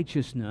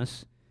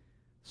self-righteousness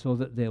so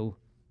that they'll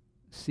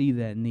see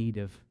their need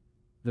of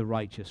the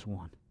righteous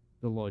one,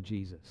 the Lord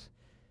Jesus.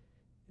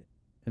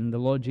 And the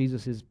Lord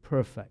Jesus is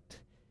perfect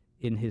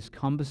in his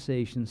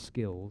conversation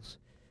skills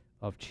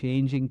of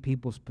changing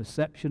people's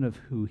perception of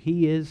who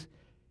he is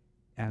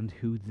and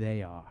who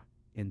they are.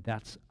 And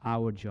that's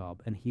our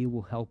job, and he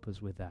will help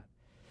us with that.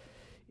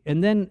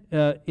 And then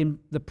in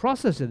the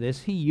process of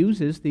this, he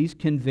uses these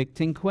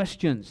convicting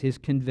questions, his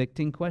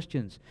convicting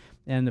questions.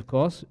 And of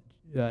course,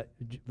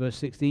 verse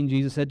 16,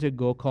 Jesus said to her,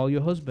 go call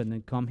your husband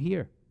and come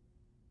here.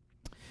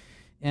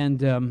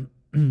 And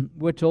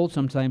we're told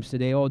sometimes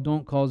today, oh,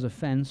 don't cause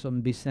offense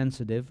and be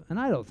sensitive. And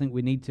I don't think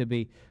we need to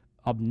be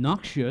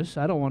obnoxious.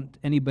 I don't want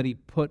anybody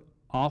put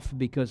off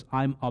because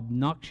I'm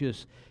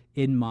obnoxious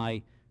in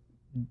my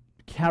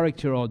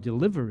character or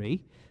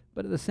delivery.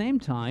 But at the same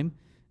time,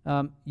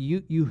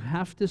 you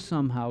have to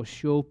somehow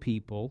show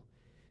people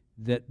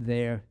that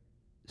they're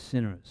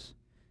sinners,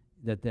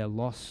 that they're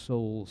lost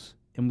souls.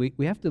 And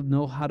we have to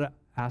know how to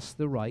ask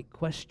the right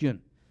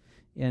question.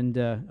 And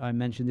I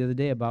mentioned the other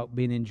day about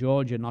being in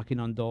Georgia, knocking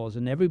on doors,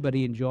 and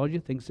everybody in Georgia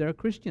thinks they're a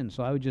Christian.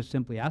 So I would just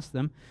simply ask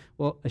them,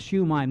 well,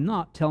 assume I'm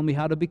not, tell me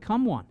how to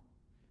become one.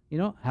 You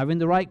know, having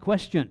the right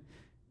question,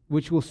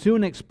 which will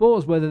soon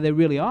expose whether they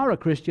really are a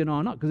Christian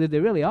or not. Because if they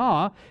really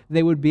are,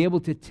 they would be able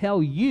to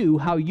tell you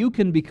how you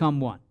can become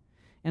one.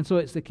 And so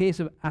it's the case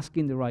of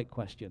asking the right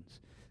questions.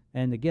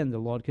 And again, the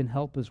Lord can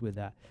help us with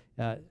that.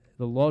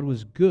 The Lord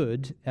was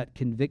good at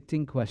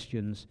convicting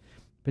questions,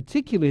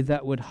 particularly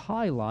that would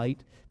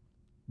highlight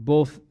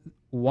both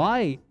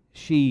why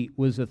she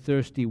was a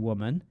thirsty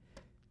woman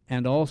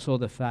and also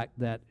the fact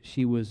that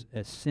she was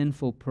a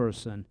sinful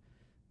person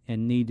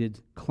and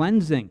needed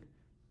cleansing.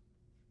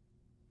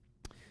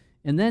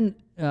 And then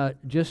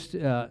just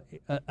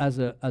as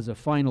a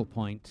final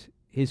point,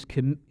 his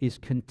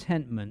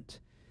contentment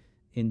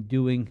in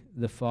doing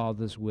the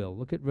Father's will.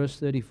 Look at verse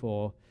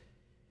 34.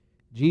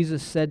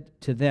 Jesus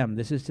said to them,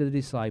 this is to the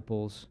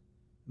disciples,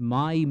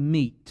 my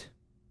meat,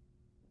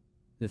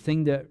 the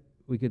thing that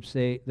we could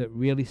say that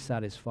really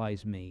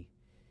satisfies me,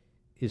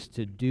 is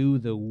to do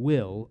the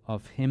will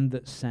of him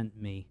that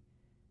sent me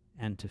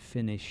and to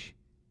finish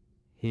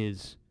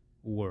his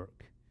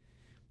work.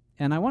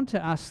 And I want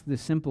to ask the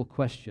simple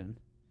question,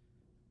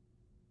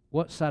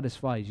 what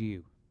satisfies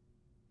you?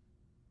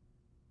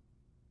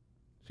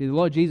 See, the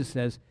Lord Jesus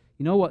says,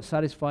 you know what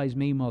satisfies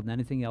me more than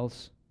anything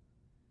else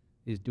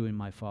is doing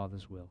my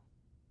Father's will.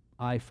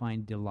 I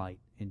find delight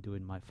in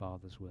doing my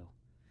Father's will.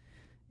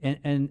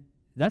 And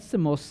that's the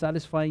most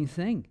satisfying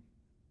thing,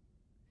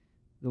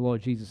 the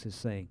Lord Jesus is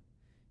saying.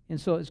 And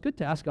so it's good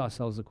to ask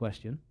ourselves the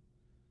question,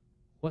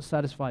 what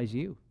satisfies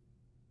you?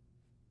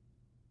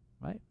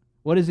 Right?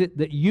 What is it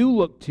that you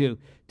look to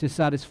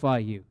satisfy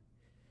you?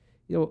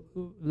 You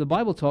know, the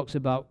Bible talks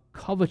about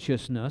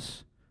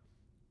covetousness,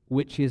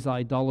 which is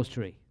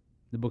idolatry.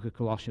 The book of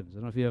Colossians. I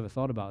don't know if you ever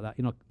thought about that.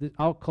 You know,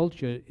 our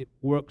culture, it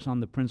works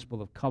on the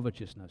principle of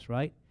covetousness,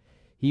 right?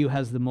 He who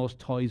has the most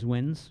toys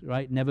wins,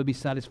 right? Never be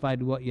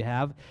satisfied with what you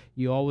have.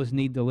 You always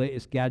need the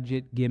latest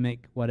gadget,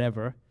 gimmick,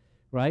 whatever,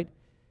 right?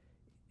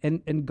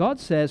 And God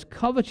says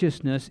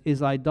covetousness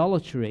is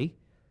idolatry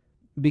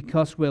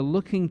because we're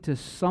looking to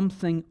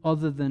something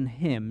other than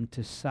him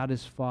to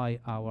satisfy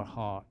our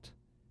heart.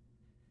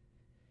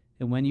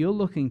 And when you're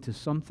looking to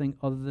something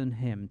other than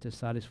him to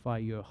satisfy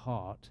your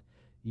heart,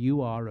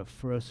 you are a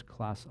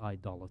first-class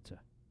idolater.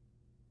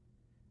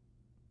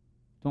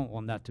 Don't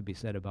want that to be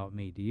said about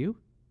me, do you?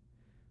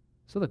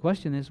 So the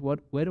question is,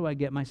 where do I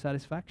get my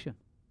satisfaction?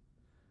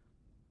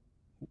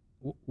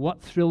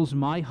 What thrills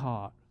my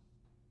heart?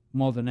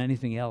 more than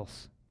anything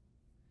else?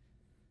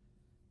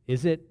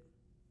 Is it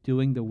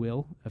doing the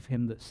will of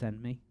him that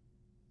sent me?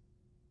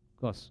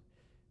 Of course,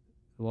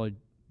 the Lord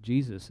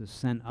Jesus has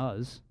sent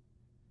us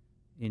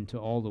into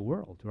all the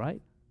world,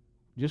 right?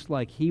 Just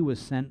like he was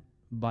sent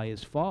by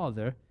his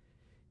Father,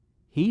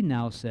 he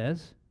now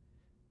says,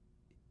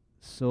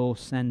 so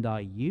send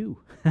I you.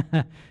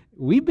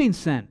 We've been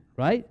sent,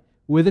 right?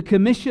 With a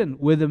commission,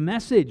 with a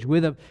message,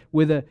 with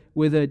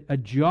a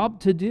job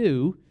to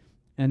do,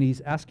 and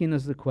he's asking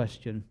us the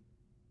question,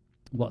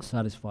 what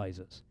satisfies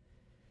us?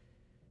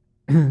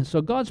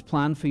 So God's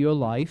plan for your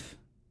life,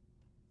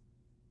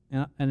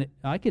 and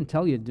I can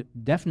tell you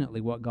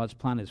definitely what God's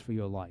plan is for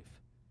your life.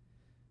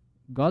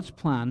 God's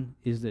plan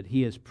is that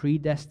he has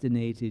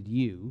predestinated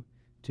you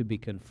to be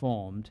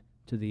conformed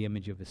to the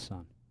image of his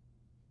Son.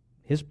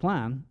 His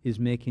plan is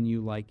making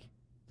you like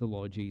the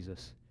Lord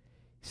Jesus.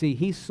 See,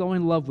 he's so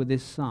in love with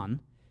his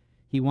Son,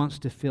 he wants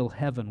to fill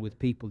heaven with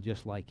people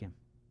just like him.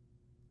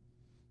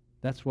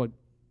 That's what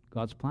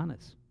God's plan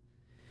is.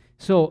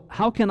 So,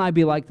 how can I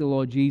be like the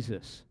Lord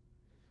Jesus?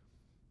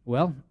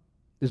 Well,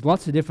 there's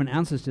lots of different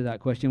answers to that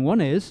question.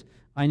 One is,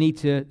 I need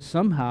to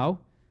somehow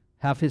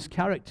have his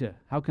character.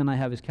 How can I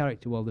have his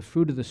character? Well, the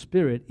fruit of the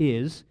Spirit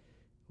is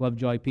love,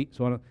 joy, peace,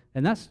 so on.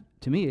 And that's,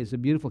 to me, is a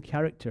beautiful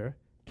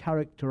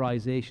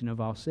characterization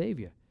of our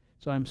Savior.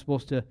 So I'm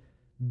supposed to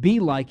be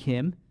like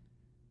him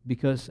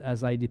because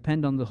as I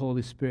depend on the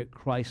Holy Spirit,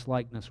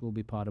 Christ-likeness will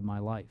be part of my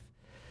life.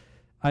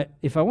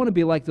 If I want to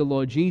be like the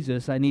Lord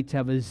Jesus, I need to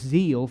have a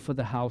zeal for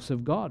the house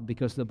of God,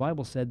 because the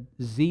Bible said,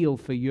 zeal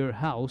for your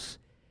house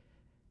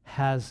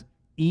has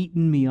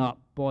eaten me up.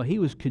 Boy, he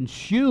was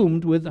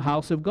consumed with the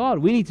house of God.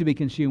 We need to be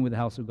consumed with the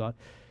house of God.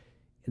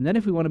 And then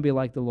if we want to be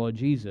like the Lord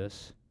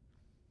Jesus,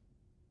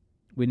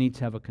 we need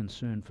to have a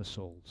concern for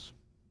souls.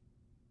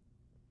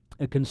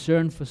 A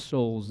concern for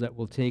souls that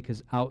will take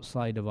us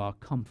outside of our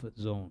comfort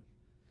zone.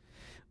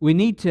 We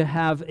need to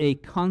have a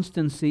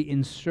constancy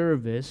in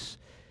service,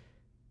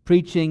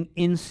 preaching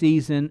in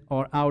season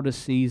or out of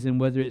season,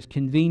 whether it's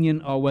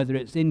convenient or whether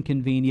it's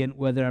inconvenient,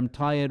 whether I'm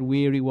tired,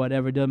 weary,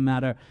 whatever, doesn't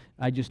matter.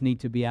 I just need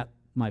to be at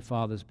my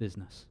Father's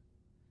business.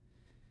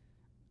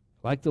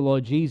 Like the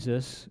Lord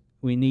Jesus,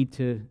 we need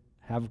to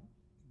have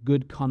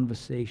good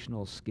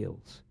conversational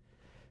skills.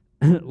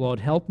 Lord,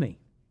 help me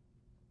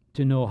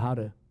to know how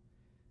to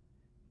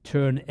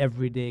turn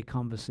everyday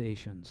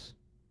conversations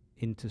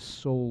into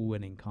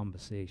soul-winning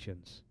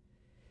conversations.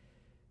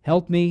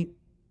 Help me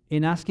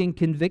in asking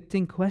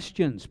convicting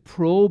questions,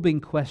 probing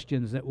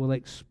questions that will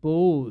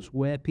expose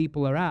where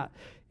people are at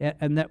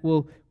and that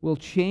will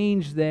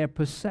change their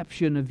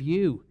perception of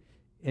you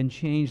and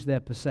change their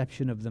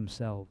perception of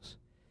themselves.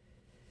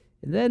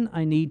 And then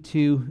I need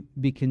to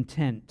be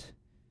content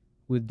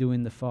with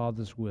doing the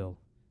Father's will.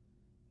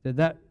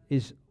 That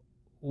is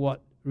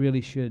what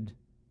really should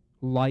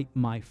light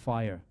my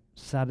fire,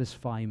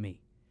 satisfy me.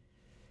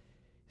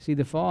 See,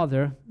 the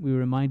Father, we were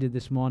reminded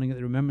this morning at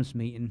the Remembrance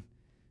meeting,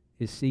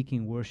 is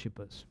seeking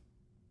worshipers.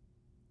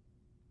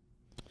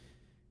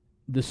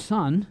 The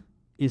Son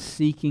is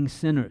seeking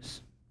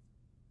sinners,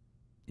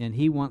 and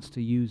he wants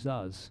to use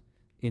us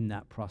in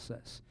that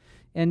process.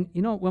 And,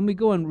 you know, when we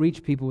go and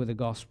reach people with the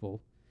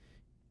gospel,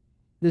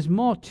 there's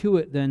more to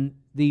it than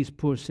these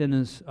poor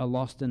sinners are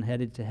lost and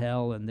headed to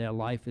hell and their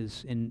life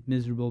is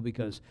miserable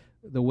because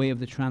the way of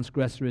the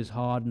transgressor is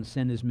hard and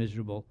sin is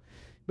miserable.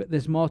 But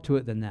there's more to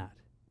it than that.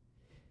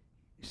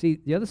 See,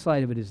 the other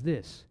side of it is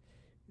this.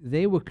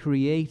 They were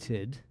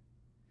created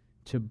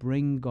to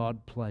bring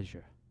God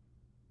pleasure.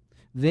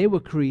 They were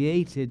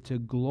created to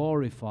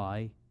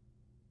glorify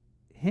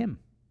him.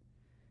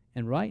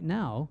 And right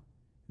now,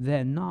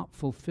 they're not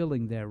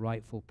fulfilling their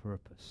rightful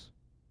purpose.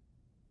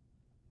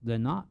 They're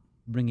not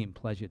bringing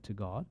pleasure to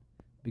God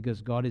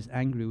because God is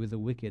angry with the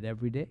wicked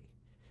every day.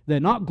 They're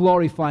not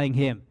glorifying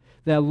him.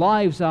 Their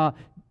lives are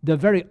the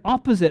very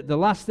opposite. The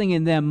last thing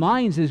in their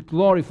minds is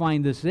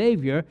glorifying the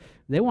Savior.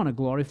 They want to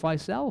glorify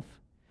self.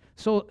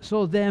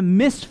 So they're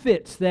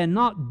misfits. They're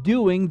not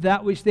doing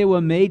that which they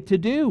were made to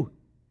do.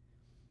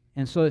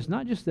 And so it's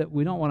not just that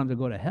we don't want them to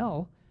go to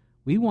hell.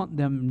 We want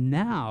them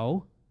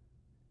now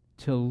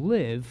to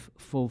live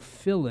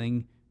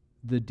fulfilling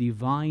the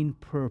divine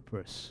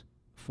purpose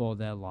for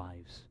their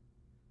lives.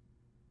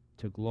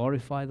 To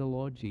glorify the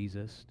Lord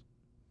Jesus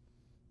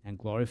and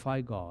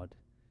glorify God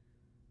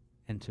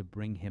and to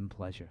bring him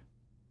pleasure.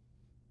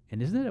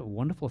 And isn't it a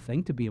wonderful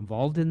thing to be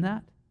involved in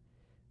that?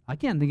 I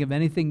can't think of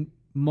anything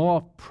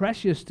more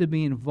precious to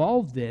be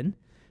involved in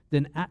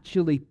than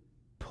actually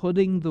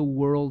putting the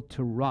world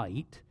to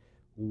right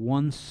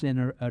one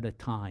sinner at a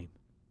time.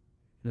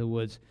 In other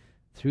words,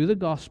 through the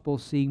gospel,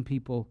 seeing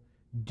people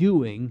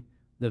doing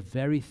the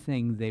very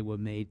thing they were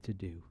made to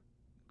do.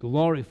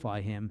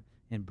 Glorify him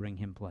and bring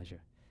him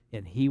pleasure.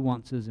 And he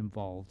wants us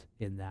involved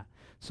in that.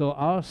 So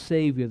our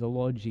Savior, the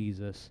Lord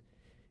Jesus,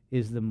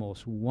 is the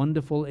most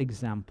wonderful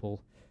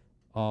example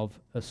of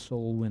a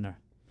soul winner.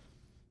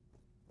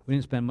 We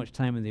didn't spend much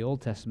time in the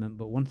Old Testament,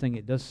 but one thing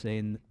it does say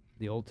in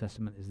the Old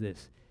Testament is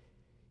this: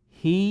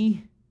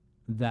 he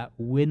that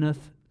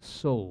winneth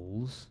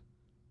souls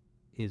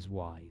is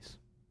wise.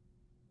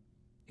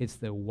 It's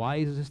the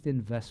wisest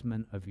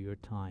investment of your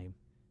time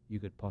you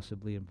could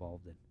possibly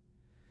involve in.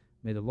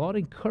 May the Lord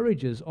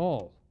encourage us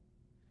all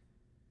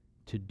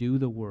to do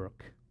the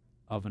work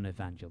of an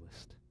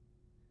evangelist,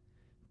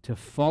 to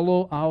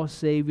follow our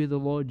Savior, the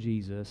Lord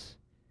Jesus,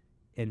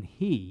 and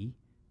He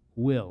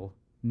will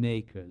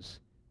make us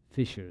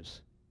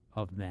fishers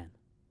of men.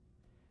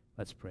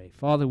 Let's pray.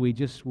 Father, we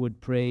just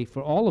would pray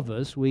for all of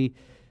us.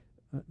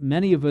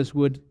 Many of us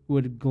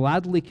would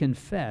gladly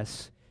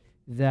confess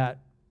that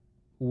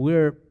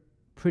we're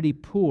pretty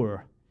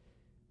poor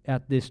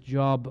at this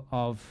job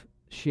of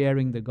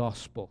sharing the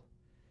gospel.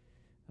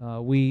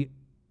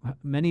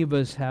 Many of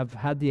us have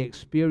had the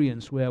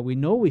experience where we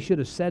know we should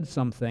have said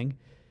something,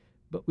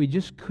 but we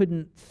just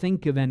couldn't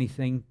think of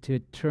anything to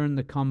turn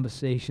the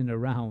conversation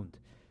around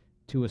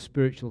to a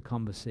spiritual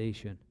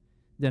conversation.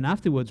 Then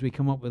afterwards we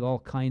come up with all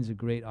kinds of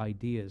great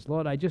ideas.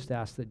 Lord, I just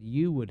ask that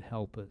you would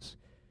help us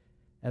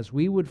as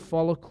we would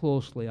follow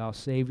closely our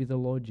Savior, the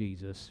Lord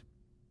Jesus,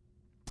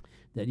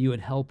 that you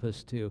would help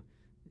us to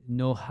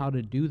know how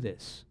to do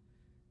this,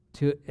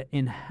 to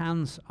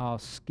enhance our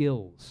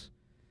skills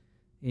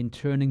in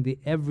turning the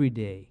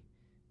everyday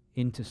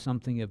into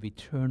something of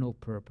eternal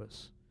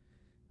purpose.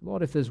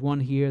 Lord, if there's one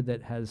here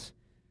that has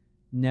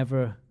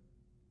never,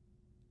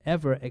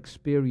 ever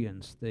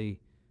experienced the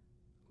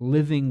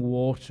living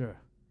water,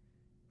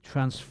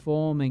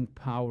 transforming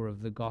power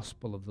of the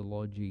gospel of the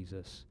Lord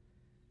Jesus,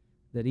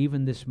 that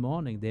even this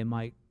morning they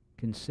might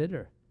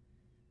consider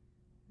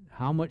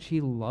how much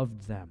He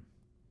loved them,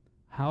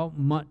 how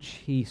much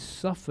He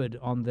suffered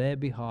on their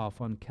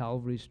behalf on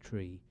Calvary's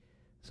tree,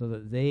 so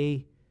that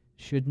they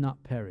should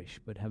not perish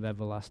but have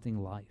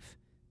everlasting life,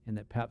 and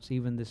that perhaps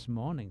even this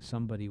morning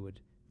somebody would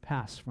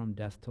pass from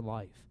death to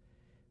life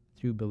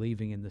through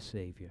believing in the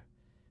Savior.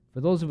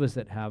 For those of us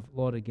that have,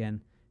 Lord,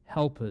 again,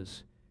 help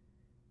us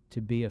to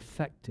be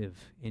effective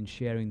in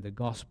sharing the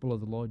gospel of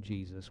the Lord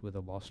Jesus with a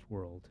lost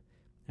world,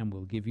 and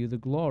we'll give you the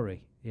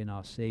glory in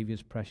our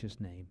Savior's precious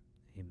name.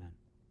 Amen.